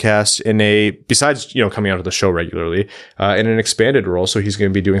Wheel podcast besides, coming out of the show regularly, in an expanded role. So he's going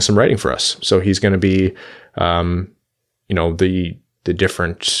to be doing some writing for us. So he's going to be, the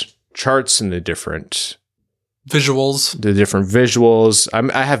different charts and the different visuals.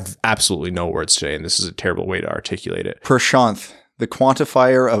 I have absolutely no words today, and this is a terrible way to articulate it. Prashant, the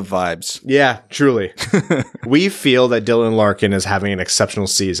quantifier of vibes. Yeah, truly. We feel that Dylan Larkin is having an exceptional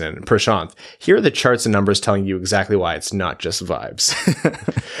season. Prashant, here are the charts and numbers telling you exactly why it's not just vibes.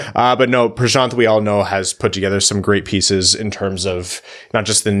 But no, Prashant, we all know, has put together some great pieces in terms of not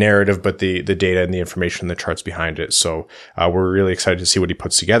just the narrative, but the data and the information and the charts behind it. So we're really excited to see what he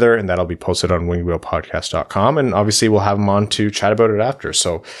puts together, and that'll be posted on wingedwheelpodcast.com. And obviously we'll have him on to chat about it after.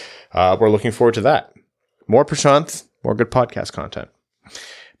 So we're looking forward to that. More Prashant, more good podcast content.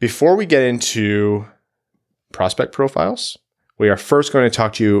 Before we get into prospect profiles, We are first going to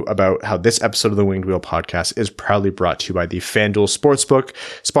talk to you about how this episode of the Winged Wheel podcast is proudly brought to you by the FanDuel Sportsbook,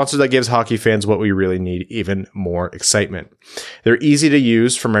 sponsor that gives hockey fans what we really need, even more excitement. They're easy to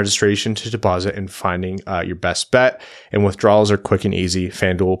use from registration to deposit and finding your best bet, and withdrawals are quick and easy.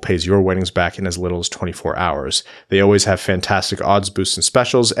 FanDuel pays your winnings back in as little as 24 hours. They always have fantastic odds boosts and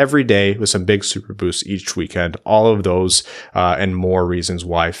specials every day with some big super boosts each weekend. All of those and more reasons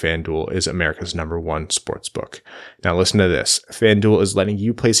why FanDuel is America's #1 sportsbook. Now listen to this. FanDuel is letting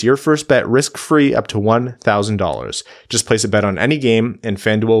you place your first bet risk-free up to $1,000. Just place a bet on any game, and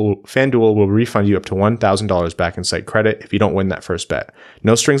FanDuel will refund you up to $1,000 back in site credit if you don't win that first bet.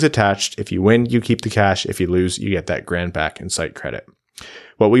 No strings attached. If you win, you keep the cash. If you lose, you get that grand back in site credit.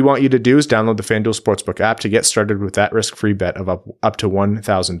 What we want you to do is download the FanDuel Sportsbook app to get started with that risk-free bet of up to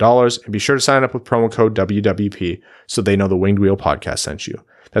 $1,000, and be sure to sign up with promo code WWP so they know the Winged Wheel podcast sent you.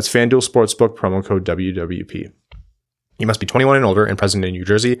 That's FanDuel Sportsbook, promo code WWP. You must be 21 and older and present in New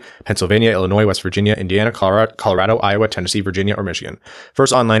Jersey, Pennsylvania, Illinois, West Virginia, Indiana, Colorado, Iowa, Tennessee, Virginia, or Michigan.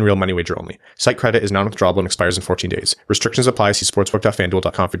 First online real money wager only. Site credit is non-withdrawable and expires in 14 days. Restrictions apply. See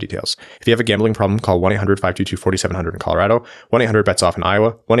sportsbook.fanduel.com for details. If you have a gambling problem, call 1-800-522-4700 in Colorado, 1-800-BETS-OFF in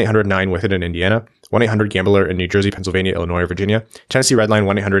Iowa, 1-800-9-WITH-IT in Indiana, 1-800-GAMBLER in New Jersey, Pennsylvania, Illinois, or Virginia, Tennessee Redline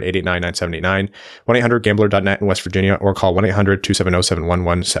 1-800-889-9789, 1-800-GAMBLER.net in West Virginia, or call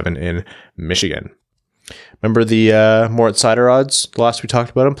 1-800-270-7117 in Michigan. Remember the Moritz Seider odds? The last we talked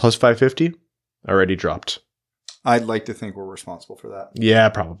about them, plus 550? Already dropped. I'd like to think we're responsible for that. Yeah,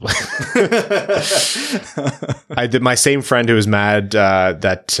 probably. I did. My same friend who was mad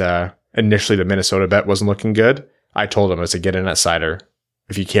that initially the Minnesota bet wasn't looking good. I told him, I said, get in at Seider.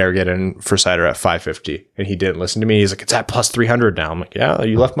 If you care, get in for Seider at 550. And he didn't listen to me. He's like, it's at plus 300 now. I'm like, yeah,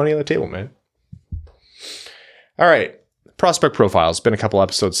 you left money on the table, man. All right. Prospect profiles. Been a couple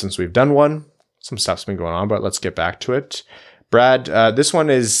episodes since we've done one. Some stuff's been going on, but let's get back to it. Brad, this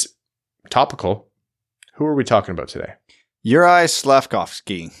one is topical. Who are we talking about today? Juraj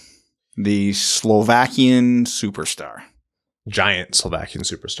Slafkovský, the Slovakian superstar. Giant Slovakian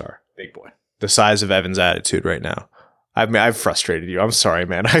superstar. Big boy. The size of Evan's attitude right now. I've frustrated you. I'm sorry,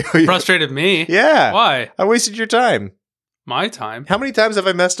 man. Frustrated me? Yeah. Why? I wasted your time. My time? How many times have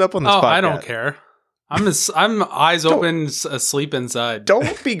I messed up on this podcast? I don't care. I'm eyes open, asleep inside.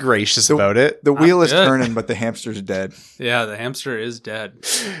 Don't be gracious about it. The wheel is turning, but the hamster's dead. Yeah, the hamster is dead.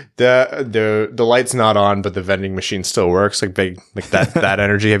 The light's not on, but the vending machine still works. Like that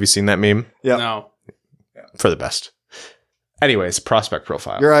energy. Have you seen that meme? Yeah. No. For the best. Anyways, prospect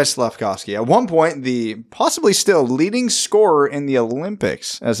profile. Juraj Slafkovský. At one point, the possibly still leading scorer in the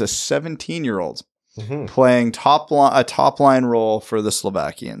Olympics as a 17-year-old, playing a top line role for the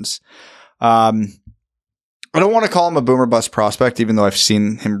Slovakians. I don't want to call him a boomer bust prospect, even though I've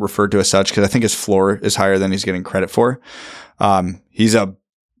seen him referred to as such, because I think his floor is higher than he's getting credit for. He's a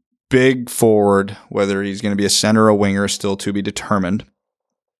big forward, whether he's going to be a center or a winger is still to be determined.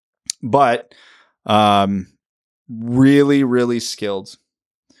 But really, really skilled,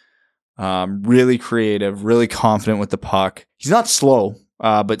 really creative, really confident with the puck. He's not slow,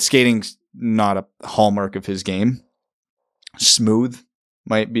 but skating's not a hallmark of his game. Smooth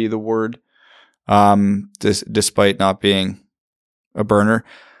might be the word. Despite not being a burner,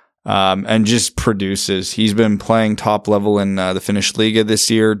 and just produces. He's been playing top level in the Finnish Liga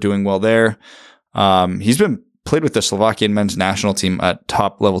this year, doing well there. He's been played with the Slovakian men's national team at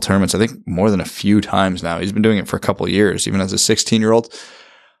top level tournaments, I think more than a few times now. He's been doing it for a couple of years, even as a 16-year-old.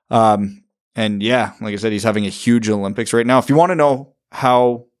 And yeah, like I said, he's having a huge Olympics right now. If you want to know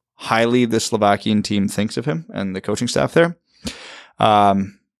how highly the Slovakian team thinks of him and the coaching staff there,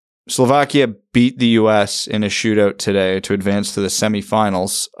 Slovakia beat the U.S. in a shootout today to advance to the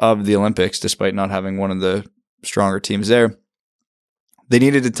semifinals of the Olympics, despite not having one of the stronger teams there. They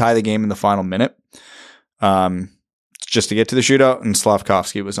needed to tie the game in the final minute just to get to the shootout, and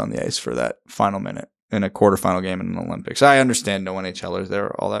Slafkovský was on the ice for that final minute in a quarterfinal game in the Olympics. I understand no NHLers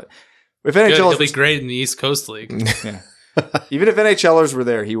there, all that. If he'll be great in the East Coast League. Yeah. Even if NHLers were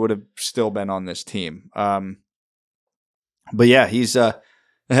there, he would have still been on this team. But yeah, he's...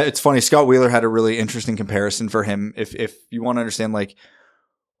 It's funny. Scott Wheeler had a really interesting comparison for him. If you want to understand like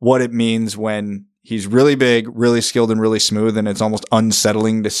what it means when he's really big, really skilled, and really smooth, and it's almost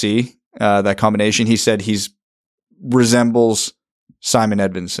unsettling to see that combination. He said resembles Simon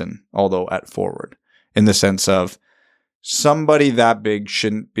Edvinsson, although at forward, in the sense of somebody that big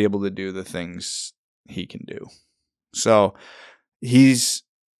shouldn't be able to do the things he can do. So he's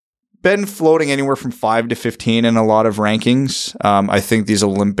been floating anywhere from 5 to 15 in a lot of rankings. I think these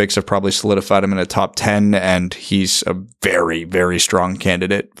Olympics have probably solidified him in a top 10, and he's a very, very strong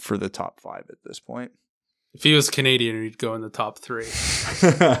candidate for the top 5 at this point. If he was Canadian, he'd go in the top 3.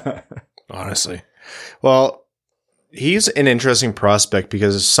 Honestly. Well, he's an interesting prospect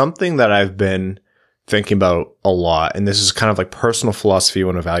because something that I've been thinking about a lot, and this is kind of like personal philosophy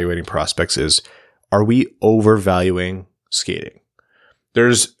when evaluating prospects, is, are we overvaluing skating?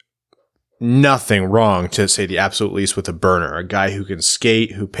 There's nothing wrong, to say the absolute least, with a burner, a guy who can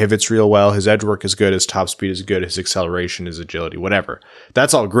skate, who pivots real well, his edge work is good, his top speed is good, his acceleration, his agility, whatever.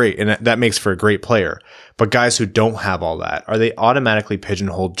 That's all great, and that makes for a great player. But guys who don't have all that, are they automatically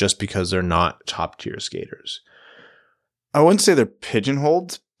pigeonholed just because they're not top tier skaters? I wouldn't say they're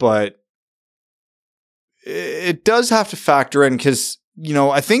pigeonholed, but it does have to factor in because,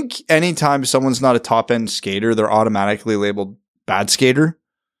 I think anytime someone's not a top end skater, they're automatically labeled bad skater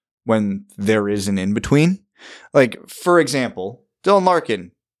when there is an in-between. Like, for example, Dylan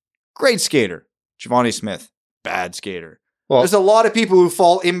Larkin, great skater. Giovanni Smith, bad skater. Well, there's a lot of people who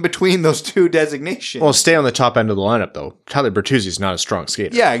fall in between those two designations. Well, stay on the top end of the lineup, though. Tyler Bertuzzi's not a strong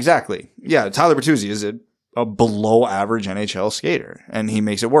skater. Yeah, exactly. Yeah, Tyler Bertuzzi is a below average NHL skater, and he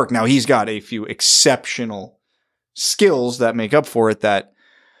makes it work. Now, he's got a few exceptional skills that make up for it that,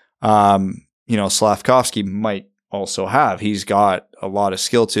 Slavkovsky might also have. He's got a lot of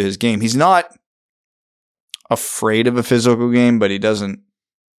skill to his game. He's not afraid of a physical game, but he doesn't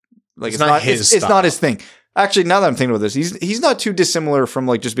like, it's not his thing. Actually, now that I'm thinking about this, he's not too dissimilar from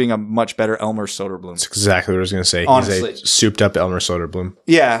like just being a much better Elmer Soderblom. That's exactly what I was going to say. Honestly. He's a souped up Elmer Soderblom.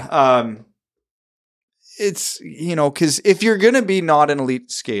 Yeah. It's, because if you're going to be not an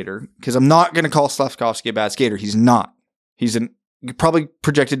elite skater, because I'm not going to call Slavkovsky a bad skater. He's not. He's probably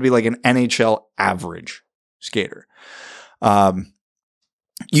projected to be like an NHL average skater.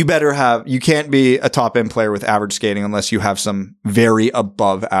 You can't be a top end player with average skating unless you have some very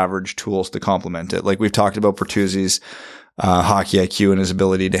above average tools to complement it. Like we've talked about Bertuzzi's hockey IQ and his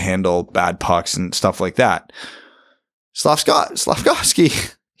ability to handle bad pucks and stuff like that. Slavkovsky,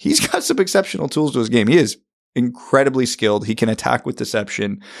 he's got some exceptional tools to his game. He is incredibly skilled. He can attack with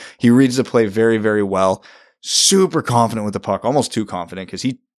deception. He reads the play very, very well. Super confident with the puck, almost too confident because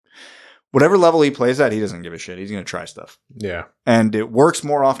whatever level he plays at, he doesn't give a shit. He's going to try stuff. Yeah. And it works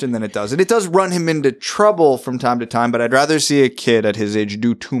more often than it does. And it does run him into trouble from time to time, but I'd rather see a kid at his age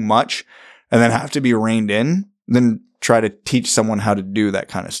do too much and then have to be reined in than try to teach someone how to do that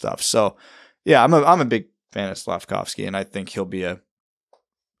kind of stuff. So, yeah, I'm a big fan of Slavkovsky, and I think he'll be a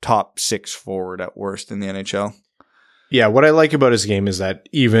top 6 forward at worst in the NHL. Yeah, what I like about his game is that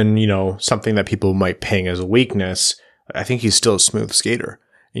even, something that people might ping as a weakness, I think he's still a smooth skater.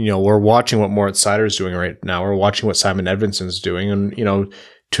 And, we're watching what Moritz Seider is doing right now. We're watching what Simon Edvinson's doing. And,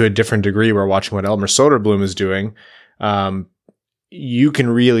 to a different degree, we're watching what Elmer Soderblom is doing. You can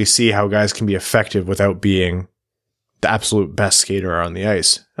really see how guys can be effective without being the absolute best skater on the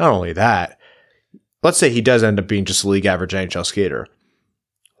ice. Not only that, let's say he does end up being just a league average NHL skater.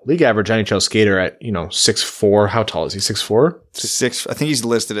 League average NHL skater at, 6'4". How tall is he? 6'4"? I think he's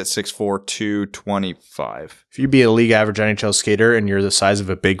listed at 6'4", 225. If you be a league average NHL skater and you're the size of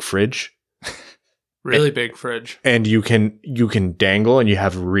a big fridge, really big fridge, and you can dangle and you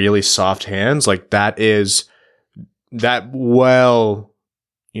have really soft hands, like that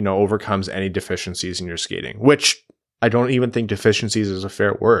overcomes any deficiencies in your skating, which I don't even think deficiencies is a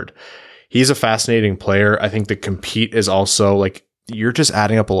fair word. He's a fascinating player. I think the compete is also like, you're just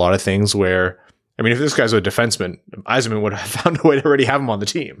adding up a lot of things where, if this guy's a defenseman, Yzerman would have found a way to already have him on the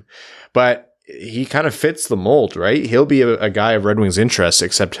team. But he kind of fits the mold, right? He'll be a guy of Red Wings interest,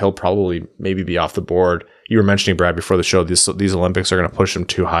 except he'll probably maybe be off the board. You were mentioning, Brad, before the show, these Olympics are going to push him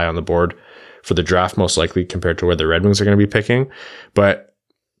too high on the board for the draft, most likely, compared to where the Red Wings are going to be picking. But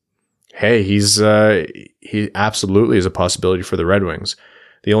hey, he absolutely is a possibility for the Red Wings.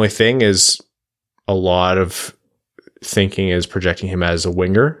 The only thing is a lot of thinking is projecting him as a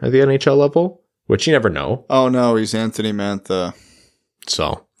winger at the NHL level, which you never know. Oh no, he's Anthony Mantha.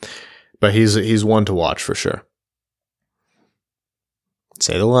 So, but he's one to watch for sure.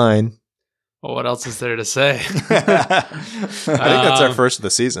 Say the line. Well, what else is there to say? I think that's our first of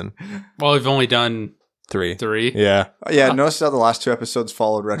the season. Well, we've only done three. Yeah. Notice how the last 2 episodes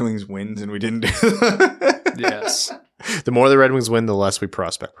followed Red Wings wins and we didn't do Yes. The more the Red Wings win, the less we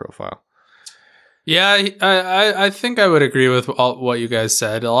prospect profile. Yeah, I think I would agree with what you guys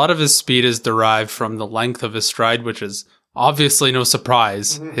said. A lot of his speed is derived from the length of his stride, which is obviously no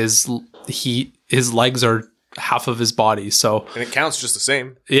surprise. Mm-hmm. His legs are half of his body, so and it counts just the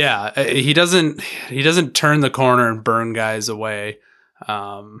same. Yeah, he doesn't turn the corner and burn guys away.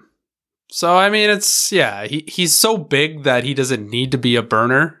 So he's so big that he doesn't need to be a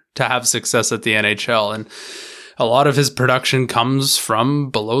burner to have success at the NHL, and a lot of his production comes from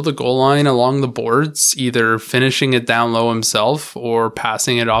below the goal line along the boards, either finishing it down low himself or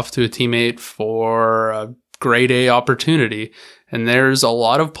passing it off to a teammate for a grade A opportunity. And there's a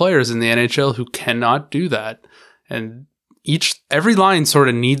lot of players in the NHL who cannot do that. And every line sort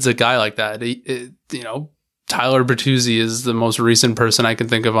of needs a guy like that. Tyler Bertuzzi is the most recent person I can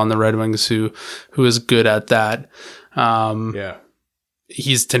think of on the Red Wings who is good at that.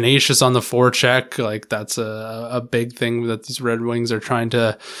 He's tenacious on the forecheck. Like, that's a big thing that these Red Wings are trying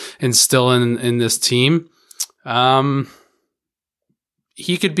to instill in this team.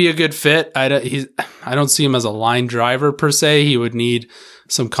 He could be a good fit. I don't see him as a line driver per se. He would need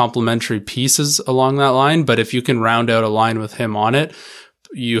some complementary pieces along that line. But if you can round out a line with him on it,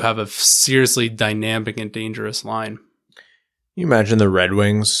 you have a seriously dynamic and dangerous line. You imagine the Red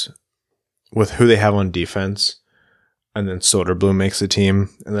Wings with who they have on defense, and then Soderblom makes the team,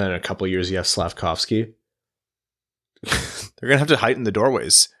 and then in a couple of years you have Slavkovsky. They're gonna have to heighten the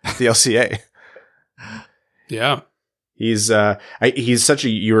doorways at the LCA. Yeah, he's such a.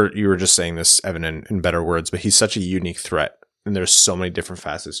 You were just saying this, Evan, in better words, but he's such a unique threat, and there's so many different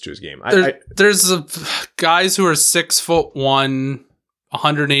facets to his game. There's guys who are 6'1",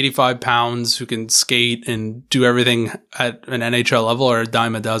 185 pounds who can skate and do everything at an NHL level are a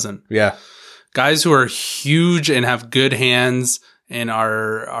dime a dozen. Yeah. Guys who are huge and have good hands and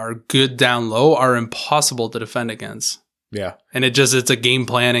are good down low are impossible to defend against. Yeah. And it's a game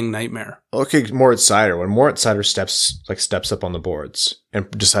planning nightmare. Look at Moritz Seider. When Moritz Seider steps up on the boards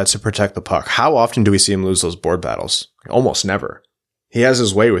and decides to protect the puck, how often do we see him lose those board battles? Almost never. He has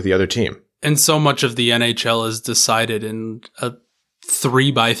his way with the other team. And so much of the NHL is decided in a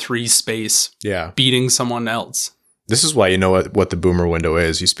 3x3 space. Yeah. Beating someone else. This is why you know what the boomer window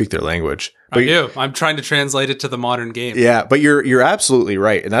is. You speak their language. I do. I'm trying to translate it to the modern game. Yeah, but you're absolutely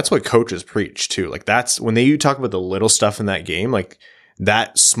right. And that's what coaches preach too. Like, that's when you talk about the little stuff in that game, like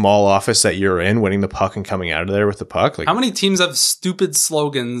that small office that you're in, winning the puck and coming out of there with the puck. Like, how many teams have stupid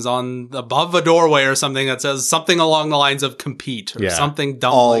slogans on above a doorway or something that says something along the lines of compete or something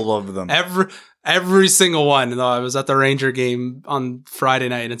dumb? All of them. Every single one. I was at the Ranger game on Friday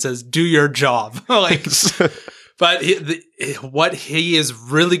night and it says, do your job. Like, but what he is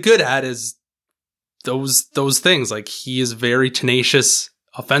really good at is those things. Like, he is very tenacious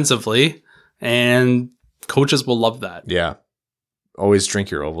offensively, and coaches will love that. Yeah. Always drink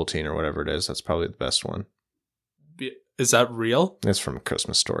your Ovaltine or whatever it is. That's probably the best one. Is that real? It's from A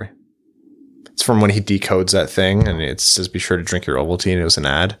Christmas Story. It's from when he decodes that thing and it says, be sure to drink your Ovaltine. It was an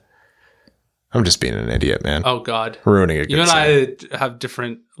ad. I'm just being an idiot, man. Oh, God. Ruining a good You and saying. I have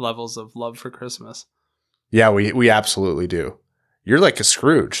different levels of love for Christmas. Yeah, we absolutely do. You're like a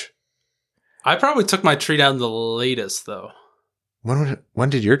Scrooge. I probably took my tree down the latest, though. When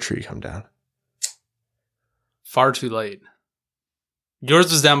did your tree come down? Far too late.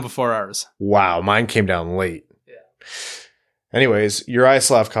 Yours was down before ours. Wow, mine came down late. Yeah. Anyways, Uri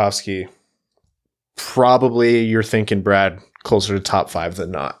Slavkovsky, probably you're thinking, Brad, closer to top 5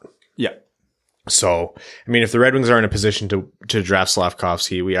 than not. Yeah. So, I mean, if the Red Wings are in a position to draft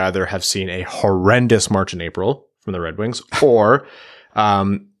Slavkovsky, we either have seen a horrendous March and April from the Red Wings, or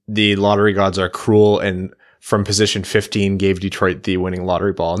the lottery gods are cruel and from position 15 gave Detroit the winning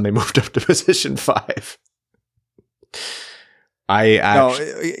lottery ball and they moved up to position 5.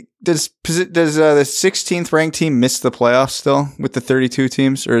 Does the 16th ranked team miss the playoffs still with the 32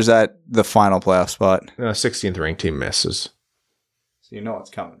 teams, or is that the final playoff spot? 16th ranked team misses. So you know what's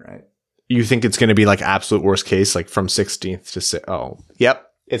coming, right? You think it's going to be like absolute worst case, like from 16th to 6th? Oh,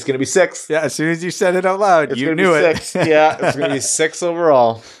 yep. It's going to be 6th. Yeah, as soon as you said it out loud, you knew it. 6th. Yeah, it's going to be 6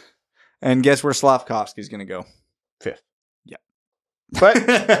 overall. And guess where Slavkovsky's going to go? 5th. Yeah. But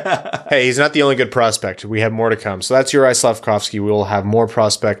hey, he's not the only good prospect. We have more to come. So that's Uri Slavkovsky. We will have more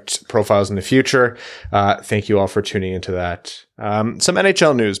prospect profiles in the future. Thank you all for tuning into that. Some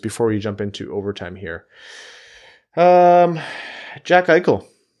NHL news before we jump into overtime here. Jack Eichel.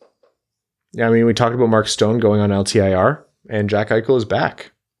 Yeah, I mean, we talked about Mark Stone going on LTIR, and Jack Eichel is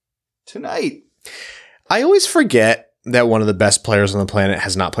back tonight. I always forget that one of the best players on the planet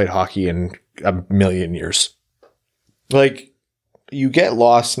has not played hockey in a million years. Like, you get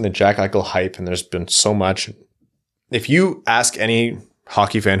lost in the Jack Eichel hype, and there's been so much. If you ask any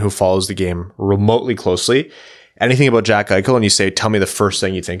hockey fan who follows the game remotely closely, anything about Jack Eichel, and you say, tell me the first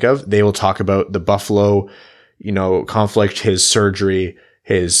thing you think of, they will talk about the Buffalo, conflict, his surgery,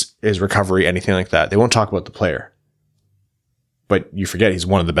 his recovery, anything like that. They won't talk about the player. But you forget he's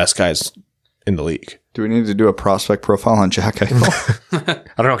one of the best guys in the league. Do we need to do a prospect profile on Jack Eichel?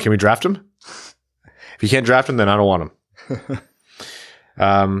 I don't know. Can we draft him? If you can't draft him, then I don't want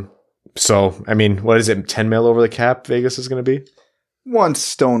him. So, I mean, what is it? 10 mil over the cap Vegas is going to be? Once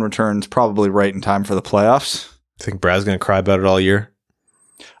Stone returns, probably right in time for the playoffs. I think Brad's going to cry about it all year.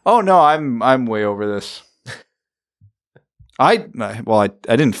 Oh no, I'm way over this. I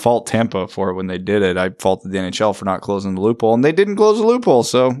didn't fault Tampa for it when they did it. I faulted the NHL for not closing the loophole, and they didn't close the loophole.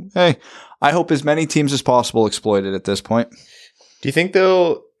 So, hey, I hope as many teams as possible exploit it at this point. Do you think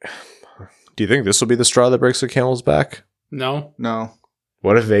this will be the straw that breaks the camel's back? No.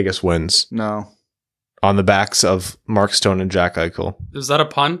 What if Vegas wins? No. On the backs of Mark Stone and Jack Eichel? Is that a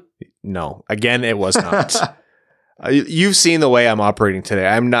pun? No. Again, it was not. You've seen the way I'm operating today.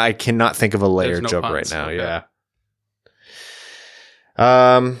 I cannot think of a layered joke puns right now. Okay.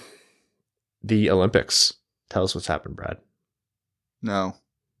 Yeah. The Olympics. Tell us what's happened, Brad. No.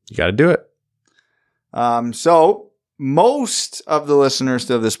 You got to do it. So most of the listeners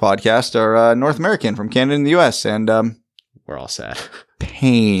of this podcast are North American from Canada and the US, and we're all sad.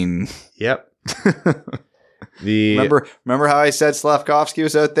 Pain. Yep. Remember how I said Slavkovsky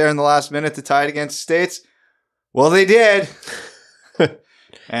was out there in the last minute to tie it against the States? Well, they did.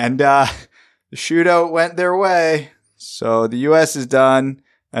 And the shootout went their way. So the US is done.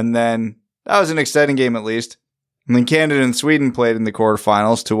 And then that was an exciting game at least. And then Canada and Sweden played in the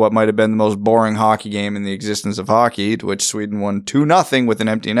quarterfinals to what might have been the most boring hockey game in the existence of hockey, to which Sweden won 2-0 with an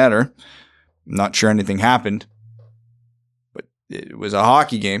empty netter. I'm not sure anything happened, but it was a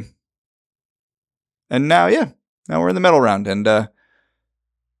hockey game. And now we're in the medal round, and our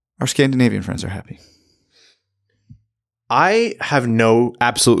Scandinavian friends are happy. I have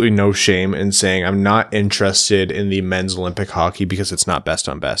absolutely no shame in saying I'm not interested in the men's Olympic hockey because it's not best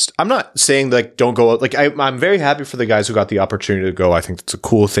on best. I'm not saying like don't go. Like I'm very happy for the guys who got the opportunity to go. I think it's a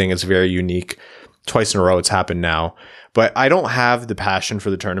cool thing. It's very unique. Twice in a row it's happened now. But I don't have the passion for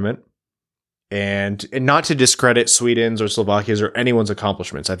the tournament. And not to discredit Sweden's or Slovakia's or anyone's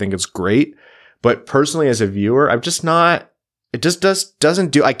accomplishments. I think it's great. But personally as a viewer, I'm just not. It just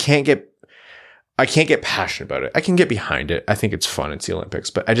doesn't do. I can't get passionate about it. I can get behind it. I think it's fun. It's the Olympics,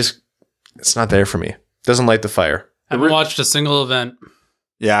 but it's not there for me. Doesn't light the fire. I haven't watched a single event.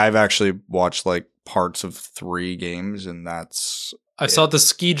 Yeah, I've actually watched like parts of 3 games, and I saw the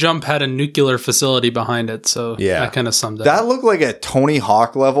ski jump had a nuclear facility behind it, so that kind of summed it up. That looked like a Tony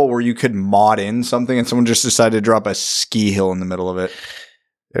Hawk level where you could mod in something and someone just decided to drop a ski hill in the middle of it.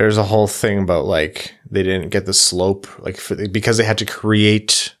 There's a whole thing about like they didn't get the slope because they had to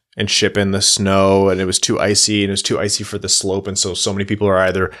create and ship in the snow, and it was too icy, and it was too icy for the slope, and so many people are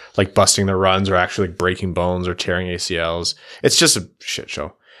either like busting their runs or actually like breaking bones or tearing ACLs. It's just a shit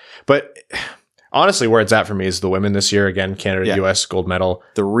show. But honestly, where it's at for me is the women this year. Again, Canada, US gold medal.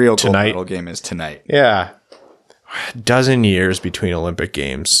 The real gold medal game is tonight. Yeah. A dozen years between Olympic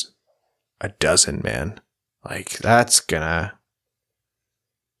games. A dozen, man. Like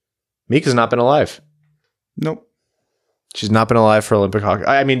Mika's not been alive. Nope. She's not been alive for Olympic hockey.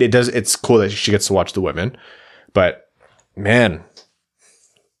 I mean, it's cool that she gets to watch the women, but man,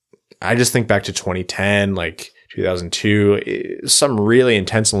 I just think back to 2010, like 2002, some really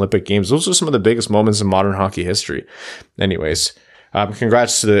intense Olympic games. Those are some of the biggest moments in modern hockey history. Anyways,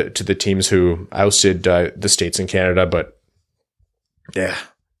 congrats to the teams who ousted the States and Canada, but yeah,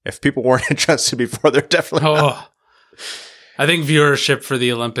 if people weren't interested before, they're definitely not. I think viewership for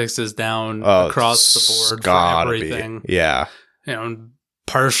the Olympics is down across the board for everything. Yeah.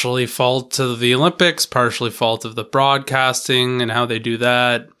 Partially fault to the Olympics, partially fault of the broadcasting and how they do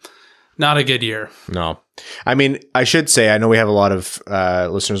that. Not a good year. No. I mean, I should say, I know we have a lot of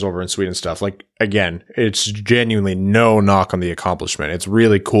listeners over in Sweden and stuff. Like, again, it's genuinely no knock on the accomplishment. It's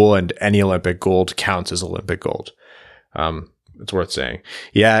really cool, and any Olympic gold counts as Olympic gold. It's worth saying.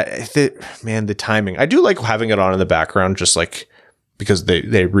 Yeah, the timing. I do like having it on in the background, just like because they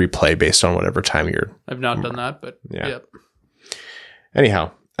replay based on whatever time you're. I've not done that, but yeah. Anyhow,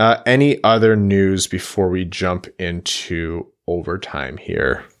 any other news before we jump into overtime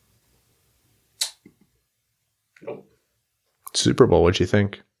here? Nope. Super Bowl, what'd you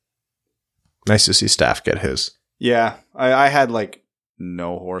think? Nice to see Staff get his. Yeah, I had like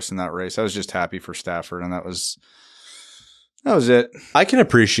no horse in that race. I was just happy for Stafford, and that was it. I can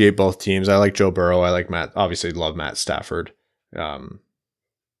appreciate both teams. I like Joe Burrow. I like Matt. Obviously, love Matt Stafford.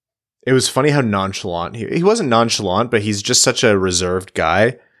 It was funny how nonchalant he wasn't nonchalant, but he's just such a reserved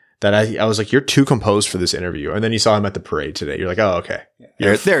guy that I was like, you're too composed for this interview. And then you saw him at the parade today. You're like, oh, okay.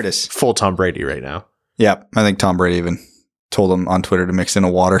 There it is. Full Tom Brady right now. Yeah, I think Tom Brady even told him on Twitter to mix in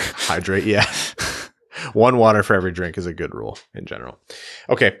a water. Hydrate, yeah. One water for every drink is a good rule in general.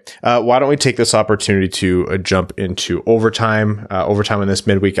 Okay. Why don't we take this opportunity to jump into overtime? Overtime on this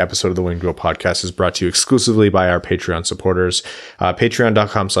midweek episode of the Winged Wheel Podcast is brought to you exclusively by our Patreon supporters.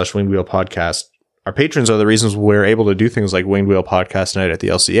 Patreon.com/Winged Wheel Podcast. Our patrons are the reasons we're able to do things like Winged Wheel Podcast Night at the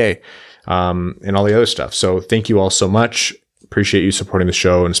LCA, and all the other stuff. So thank you all so much. Appreciate you supporting the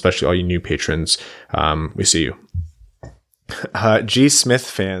show, and especially all you new patrons. We see you. G. Smith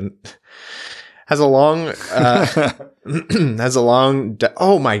fan has a long,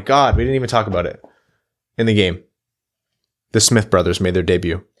 oh my God, we didn't even talk about it in the game. The Smith brothers made their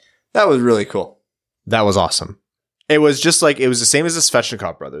debut. That was really cool. That was awesome. It was just like, it was the same as the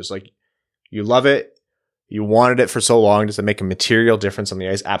Svechnikov brothers. Like, you love it. You wanted it for so long. Does it make a material difference on the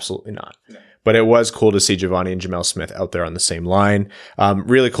ice? Absolutely not. No. But it was cool to see Giovanni and Jamel Smith out there on the same line.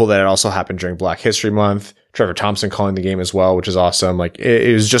 Really cool that it also happened during Black History Month. Trevor Thompson calling the game as well, which is awesome. Like,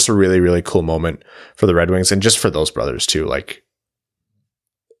 it was just a really, really cool moment for the Red Wings and just for those brothers too. Like,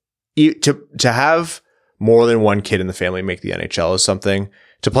 to have more than one kid in the family make the NHL is something.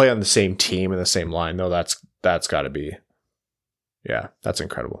 To play on the same team and the same line, though, that's got to be, yeah, that's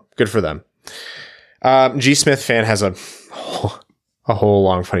incredible. Good for them. G. Smith fan has a whole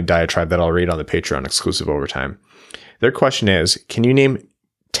long funny diatribe that I'll read on the Patreon exclusive overtime. Their question is, can you name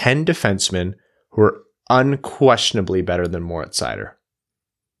 10 defensemen who are unquestionably better than Moritz Seider?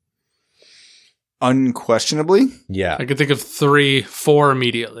 Unquestionably? Yeah. I could think of 4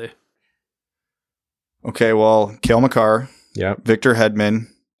 immediately. Okay, well, Cale Makar. Yeah. Victor Hedman.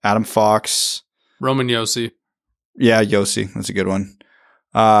 Adam Fox. Roman Josi. Yeah, Josi. That's a good one.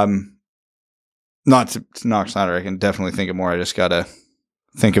 Not to knock Snyder. I can definitely think of more. I just got to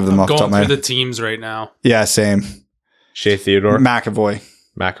think of them off the top of my head. Going through the teams right now. Yeah, same. Shea Theodore.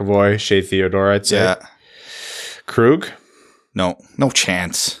 McAvoy. Shea Theodore, I'd say. Yeah. Krug? No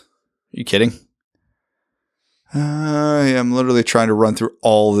chance. Are you kidding? I'm literally trying to run through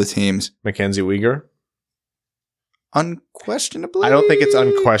all the teams. Mackenzie Weegar? Unquestionably? I don't think it's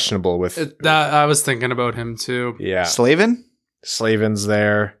unquestionable with... I was thinking about him too. Yeah. Slavin's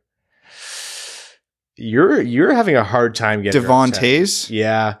there. You're having a hard time getting Devon Tays?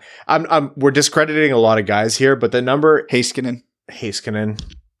 Yeah. We're discrediting a lot of guys here, but the number... Heiskanen.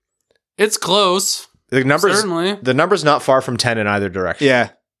 It's close. The number's, certainly. The number's not far from 10 in either direction.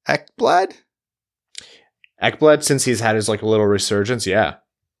 Yeah. Ekblad, since he's had his like a little resurgence, yeah.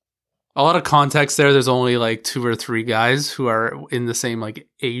 A lot of context there. There's only like 2 or 3 guys who are in the same like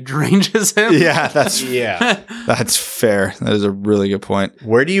age range as him. Yeah, that's fair. That is a really good point.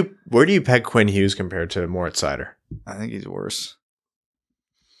 Where do you peg Quinn Hughes compared to Moritz Seider? I think he's worse.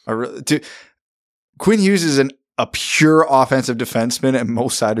 Quinn Hughes is a pure offensive defenseman, and Mo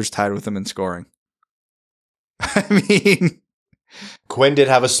Seider's tied with him in scoring. I mean, Quinn did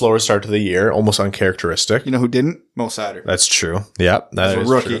have a slower start to the year, almost uncharacteristic. You know who didn't? Mo Seider. That's true. Yep, that is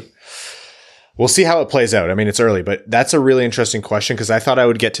a rookie. True. We'll see how it plays out. I mean, it's early, but that's a really interesting question because I thought I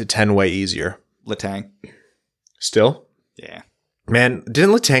would get to 10 way easier. Letang. Still? Yeah. Man,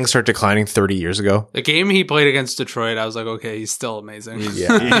 didn't Letang start declining 30 years ago? The game he played against Detroit, I was like, okay, he's still amazing.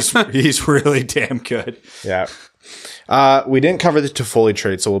 He's really damn good. Yeah. We didn't cover the Toffoli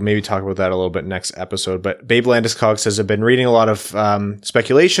trade, so we'll maybe talk about that a little bit next episode. But Babe Landeskog says, I've been reading a lot of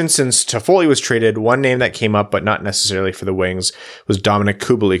speculation since Toffoli was traded. One name that came up, but not necessarily for the Wings, was Dominic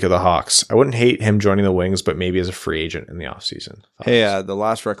Kubalik of the Hawks. I wouldn't hate him joining the Wings, but maybe as a free agent in the offseason. Hey, the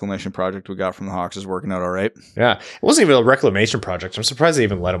last reclamation project we got from the Hawks is working out all right. Yeah. It wasn't even a reclamation project. I'm surprised they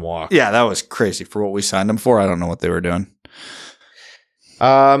even let him walk. Yeah, that was crazy for what we signed him for. I don't know what they were doing.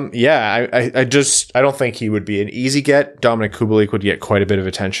 Yeah, I don't think he would be an easy get. Dominic Kubalik would get quite a bit of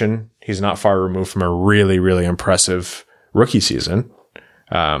attention. He's not far removed from a really, really impressive rookie season.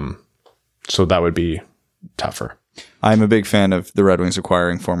 So that would be tougher. I'm a big fan of the Red Wings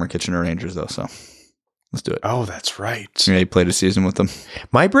acquiring former Kitchener Rangers, though, so let's do it. Oh, that's right. Yeah, he played a season with them.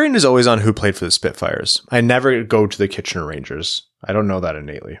 My brain is always on who played for the Spitfires. I never go to the Kitchener Rangers. I don't know that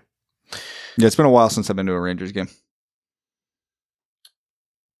innately. Yeah, it's been a while since I've been to a Rangers game.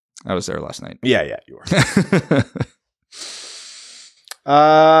 I was there last night. Yeah, you were.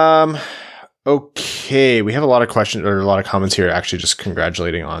 Okay, we have a lot of questions or a lot of comments here. Actually, just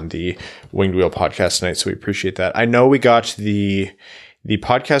congratulating on the Winged Wheel podcast tonight, so we appreciate that. I know we got the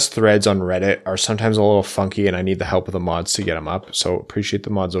podcast threads on Reddit are sometimes a little funky, and I need the help of the mods to get them up. So appreciate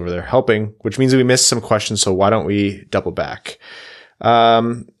the mods over there helping, which means we missed some questions. So why don't we double back?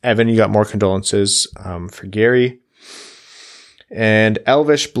 Evan, you got more condolences for Gary. And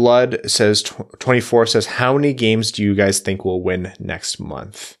Elvish Blood says 24 says, how many games do you guys think we'll win next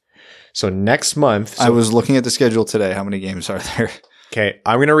month? So next month, I was looking at the schedule today. How many games are there? Okay,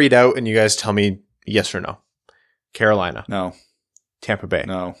 I'm going to read out and you guys tell me Yes or no? Carolina. No. Tampa Bay.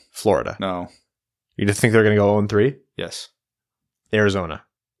 No. Florida. No. You just think they're going to go 0-3? Yes. Arizona.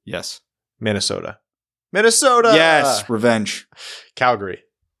 Yes. Minnesota. Minnesota! Yes. Revenge. Calgary.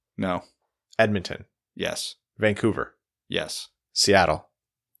 No. Edmonton. Yes. Vancouver. Yes. Seattle.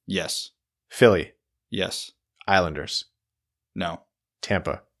 Yes. Philly. Yes. Islanders. No.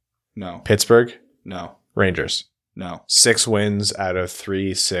 Tampa. No. Pittsburgh. No. Rangers. No. 6 wins out of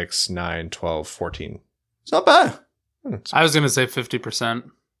 3, 6, 9, 12, 14. It's not bad. I was going to say 50%.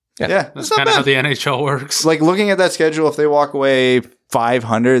 Yeah. That's it's not kind of how bad. the NHL works. Like looking at that schedule, if they walk away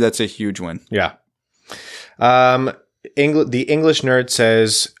 500, that's a huge win. Yeah. The English nerd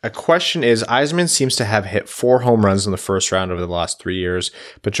says, a question is, Yzerman seems to have hit 4 home runs in the first round over the last 3 years,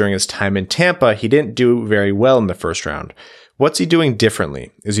 but during his time in Tampa, he didn't do very well in the first round. What's he doing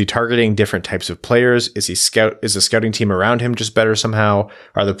differently? Is he targeting different types of players? Is the scouting team around him just better somehow?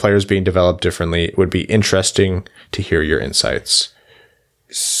 Are the players being developed differently? It would be interesting to hear your insights.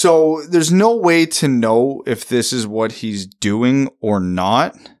 So there's no way to know if this is what he's doing or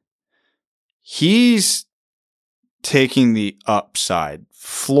not. He's taking the upside.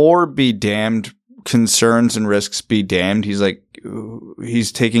 Floor be damned. Concerns and risks be damned. He's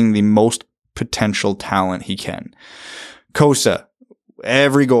taking the most potential talent he can. Kosa,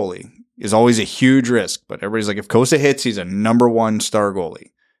 every goalie is always a huge risk, but everybody's like, if Kosa hits, he's a number 1 star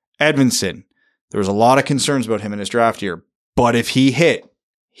goalie. Edmondson, there was a lot of concerns about him in his draft year, but if he hit,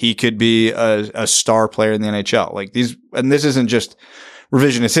 he could be a star player in the NHL. Like these, and this isn't just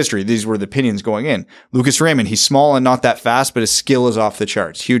revisionist history. These were the opinions going in. Lucas Raymond, he's small and not that fast, but his skill is off the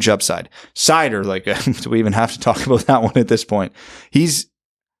charts. Huge upside. Sider, do we even have to talk about that one at this point?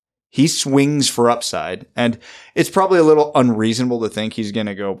 He swings for upside, and it's probably a little unreasonable to think he's going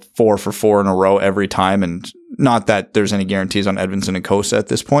to go 4 for 4 in a row every time. And not that there's any guarantees on Edmondson and Kosa at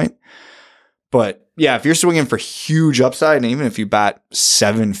this point. But yeah, if you're swinging for huge upside, and even if you bat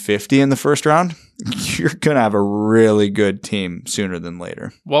 750 in the first round, you're going to have a really good team sooner than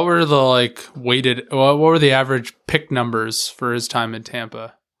later. What were the what were the average pick numbers for his time in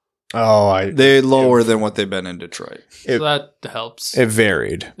Tampa? They're lower than what they've been in Detroit. So that helps. It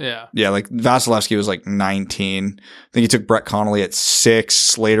varied. Yeah. Yeah, like Vasilevsky was like 19. I think he took Brett Connolly at 6.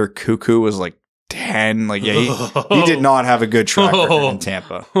 Slater Cuckoo was like 10. Like, yeah, he did not have a good track record in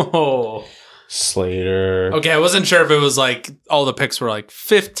Tampa. Slater. Okay, I wasn't sure if it was like all the picks were like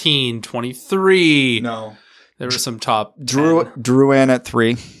 15, 23. No. There were some top 10. Drouin at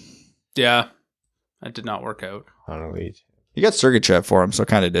 3. Yeah. That did not work out. On elite. You got Sergachev for him, so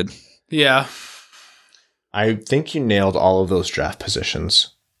kind of did. Yeah. I think you nailed all of those draft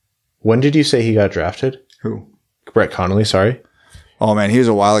positions. When did you say he got drafted? Who? Brett Connolly, sorry. Oh, man, he was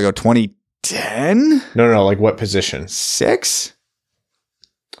a while ago. 2010? No, like what position? 6?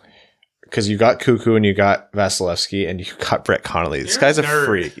 Because you got Cuckoo and you got Vasilevsky and you got Brett Connolly. This guy's a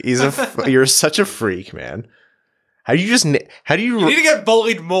freak. You're such a freak, man. You need to get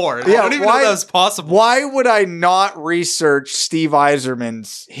bullied more. I don't even know that was possible. Why would I not research Steve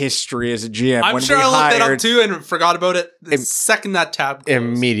Yzerman's history as a GM? I'm sure I looked that up too and forgot about it the second that tab closed.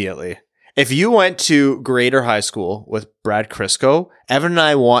 Immediately. If you went to grade or high school with Brad Crisco, Evan and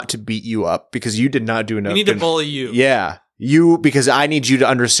I want to beat you up because you did not do enough. We need to bully you. Yeah. Because I need you to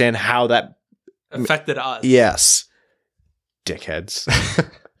understand how that affected us. Yes. Dickheads.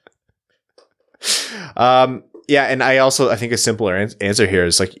 Yeah, and I think a simpler answer here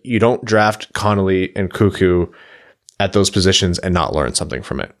is like you don't draft Connolly and Cuckoo at those positions and not learn something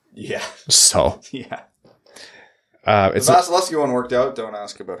from it. Yeah. So. Yeah. The Vasilevsky one worked out. Don't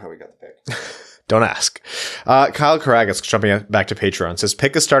ask about how we got the pick. Don't ask. Kyle Karagas, jumping back to Patreon, says,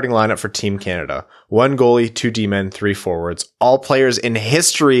 pick a starting lineup for Team Canada. 1 goalie, 2 D-men, 3 forwards. All players in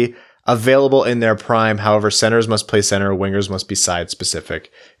history available in their prime. However, centers must play center, wingers must be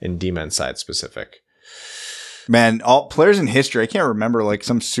side-specific, and D-men side-specific. Man, all players in history, I can't remember like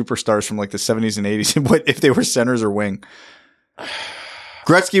some superstars from like the 70s and 80s, what if they were centers or wing.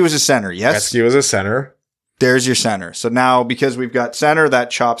 Gretzky was a center, yes? Gretzky was a center. There's your center. So now, because we've got center, that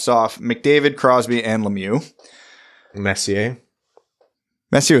chops off McDavid, Crosby, and Lemieux. Messier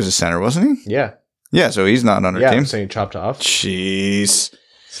was a center, wasn't he? Yeah. Yeah, so he's not on our team. I'm saying chopped off. Jeez.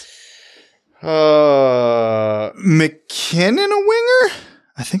 McKinnon a winger?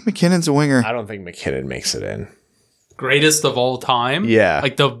 I think McKinnon's a winger. I don't think McKinnon makes it in. Greatest of all time? Yeah.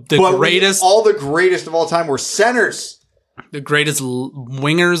 Like the greatest. All the greatest of all time were centers. The greatest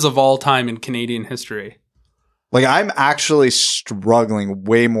wingers of all time in Canadian history. Like, I'm actually struggling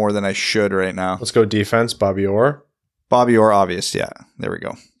way more than I should right now. Let's go defense. Bobby Orr. Bobby Orr, obvious. Yeah, there we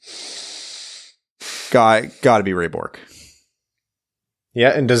go. Got to be Ray Bourque. Yeah,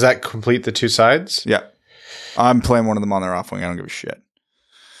 and does that complete the two sides? Yeah. I'm playing one of them on their off wing. I don't give a shit.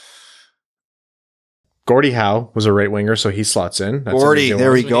 Gordie Howe was a right winger, so he slots in. That's Gordie,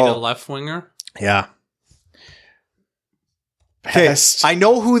 there we Need a go. left winger. Yeah. Okay, Best. I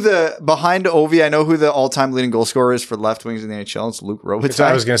know who behind Ovi, I know who the all-time leading goal scorer is for left wings in the NHL. It's Luke Robitaille. So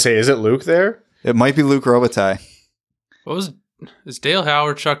I was going to say, is it Luke there? It might be Luke Robitaille. Is Dale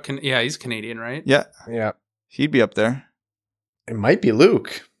Hawerchuk? Yeah, he's Canadian, right? Yeah, Yeah. he'd be up there. It might be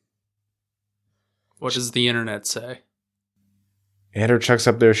Luke. What does the internet say? Anderchuk's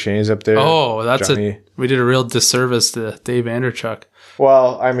up there. Shane's up there. Oh, that's Johnny. we did a real disservice to Dave Anderchuk.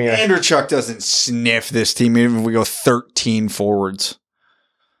 Well, I mean, Anderchuk doesn't sniff this team, even if we go 13 forwards.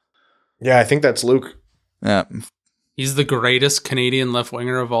 yeah, I think that's Luke. Yeah. He's the greatest Canadian left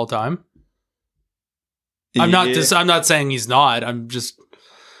winger of all time. I'm not saying he's not.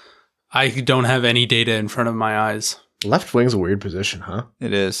 I don't have any data in front of my eyes. Left wing's a weird position, huh?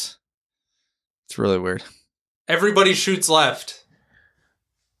 It is. It's really weird. Everybody shoots left.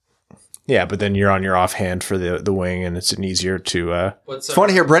 Yeah, but then you're on your offhand for the wing, and it's an easier to. It's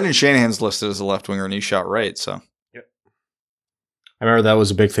funny here. Brendan Shanahan's listed as a left winger, and he shot right. So, I remember that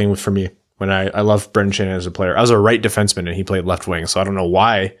was a big thing for me when I loved Brendan Shanahan as a player. I was a right defenseman, and he played left wing, so I don't know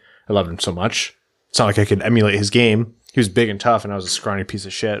why I loved him so much. It's not like I could emulate his game. He was big and tough, and I was a scrawny piece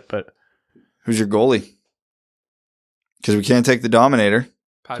of shit. But who's your goalie? Because we can't take the Dominator.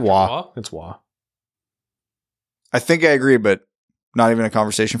 Patrick Waugh. It's Waugh. I think I agree, but not even a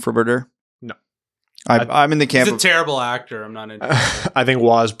conversation for Berder. No. I'm in the camp. He's a terrible actor. I'm not interested. I think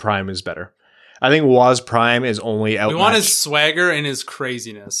Waugh's prime is better. I think Waugh's prime is only outmatched. We want his swagger and his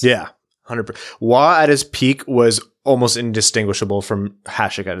craziness. Yeah, 100%. Waugh at his peak was almost indistinguishable from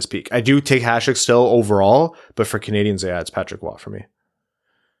Hasek at his peak. I do take Hasek still overall, but for Canadians, yeah, it's Patrick Waugh for me.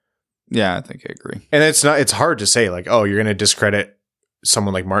 Yeah, I think I agree. And it's hard to say like, oh, you're going to discredit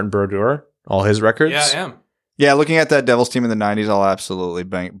someone like Martin Brodeur, all his records. Yeah, I am. Yeah, looking at that Devils team in the 90s, I'll absolutely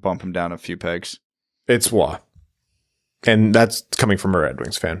bump him down a few pegs. It's Waugh. And that's coming from a Red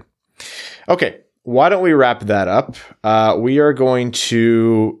Wings fan. Okay, why don't we wrap that up? We are going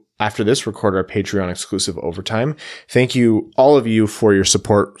to, after this, record our Patreon exclusive overtime. Thank you, all of you, for your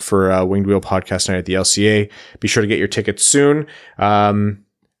support for Winged Wheel Podcast Night at the LCA. Be sure to get your tickets soon.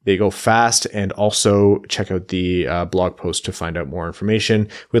 They go fast, and also check out the blog post to find out more information.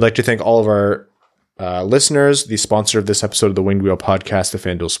 We'd like to thank all of our listeners, the sponsor of this episode of the Winged Wheel Podcast, the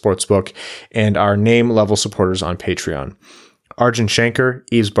FanDuel Sportsbook, and our name level supporters on Patreon. Arjun Shanker,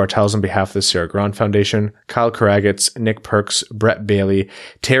 Yves Bartels on behalf of the Sarah Grand Foundation, Kyle Karagitz, Nick Perks, Brett Bailey,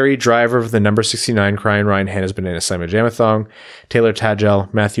 Terry, driver of the number 69 Crying Ryan Hannah's Banana Slamma Jamathon, Taylor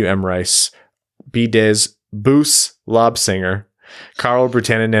Tadgel, Matthew M. Rice, B. Diz, Boos, Lob Singer, Carl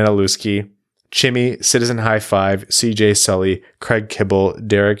Brutanen Nanaluski, Chimmy, Citizen High Five, CJ Sully, Craig Kibble,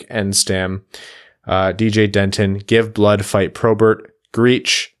 Derek Enstam, DJ Denton, Give Blood, Fight Probert,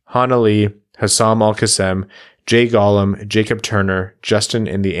 Greach, Hana Lee, Hassam Al-Qassem, Jay Gollum, Jacob Turner, Justin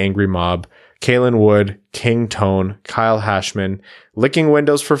in the Angry Mob, Kalen Wood, King Tone, Kyle Hashman, Licking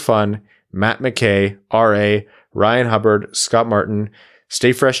Windows for Fun, Matt McKay, R.A., Ryan Hubbard, Scott Martin,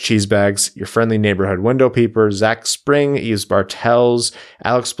 Stay Fresh Cheese Bags, Your Friendly Neighborhood Window Peeper, Zach Spring, Yves Bartels,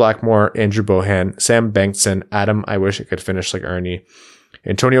 Alex Blackmore, Andrew Bohan, Sam Bankson, Adam, I Wish I Could Finish Like Ernie,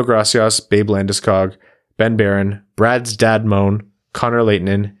 Antonio Gracias, Babe Landeskog, Ben Barron, Brad's Dad Moan, Connor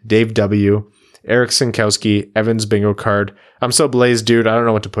Leightonen, Dave W., Eric Sinkowski, Evans Bingo Card, I'm so blazed, dude, I don't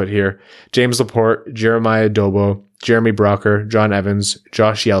know what to put here, James Laporte, Jeremiah Dobo, Jeremy Brocker, John Evans,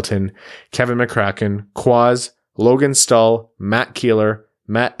 Josh Yelton, Kevin McCracken, Quaz, Logan Stull, Matt Keeler,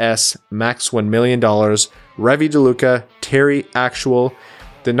 Matt S., Max $1 Million, Revi DeLuca, Terry Actual,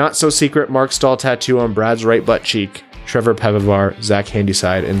 the not-so-secret Mark Stahl tattoo on Brad's right butt cheek, Trevor Pevivar, Zach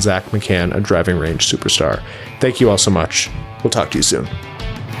Handyside, and Zach McCann, a driving range superstar. Thank you all so much. We'll talk to you soon.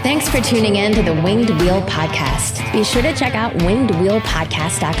 Thanks for tuning in to the Winged Wheel Podcast. Be sure to check out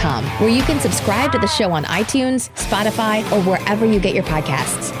wingedwheelpodcast.com, where you can subscribe to the show on iTunes, Spotify, or wherever you get your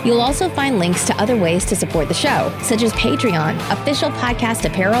podcasts. You'll also find links to other ways to support the show, such as Patreon, official podcast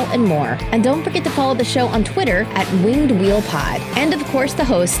apparel, and more. And don't forget to follow the show on Twitter at Winged Wheel Pod. And of course, the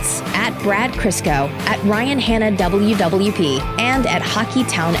hosts at Brad Crisco, at Ryan Hanna WWP, and at Hockey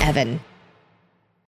Town Evan.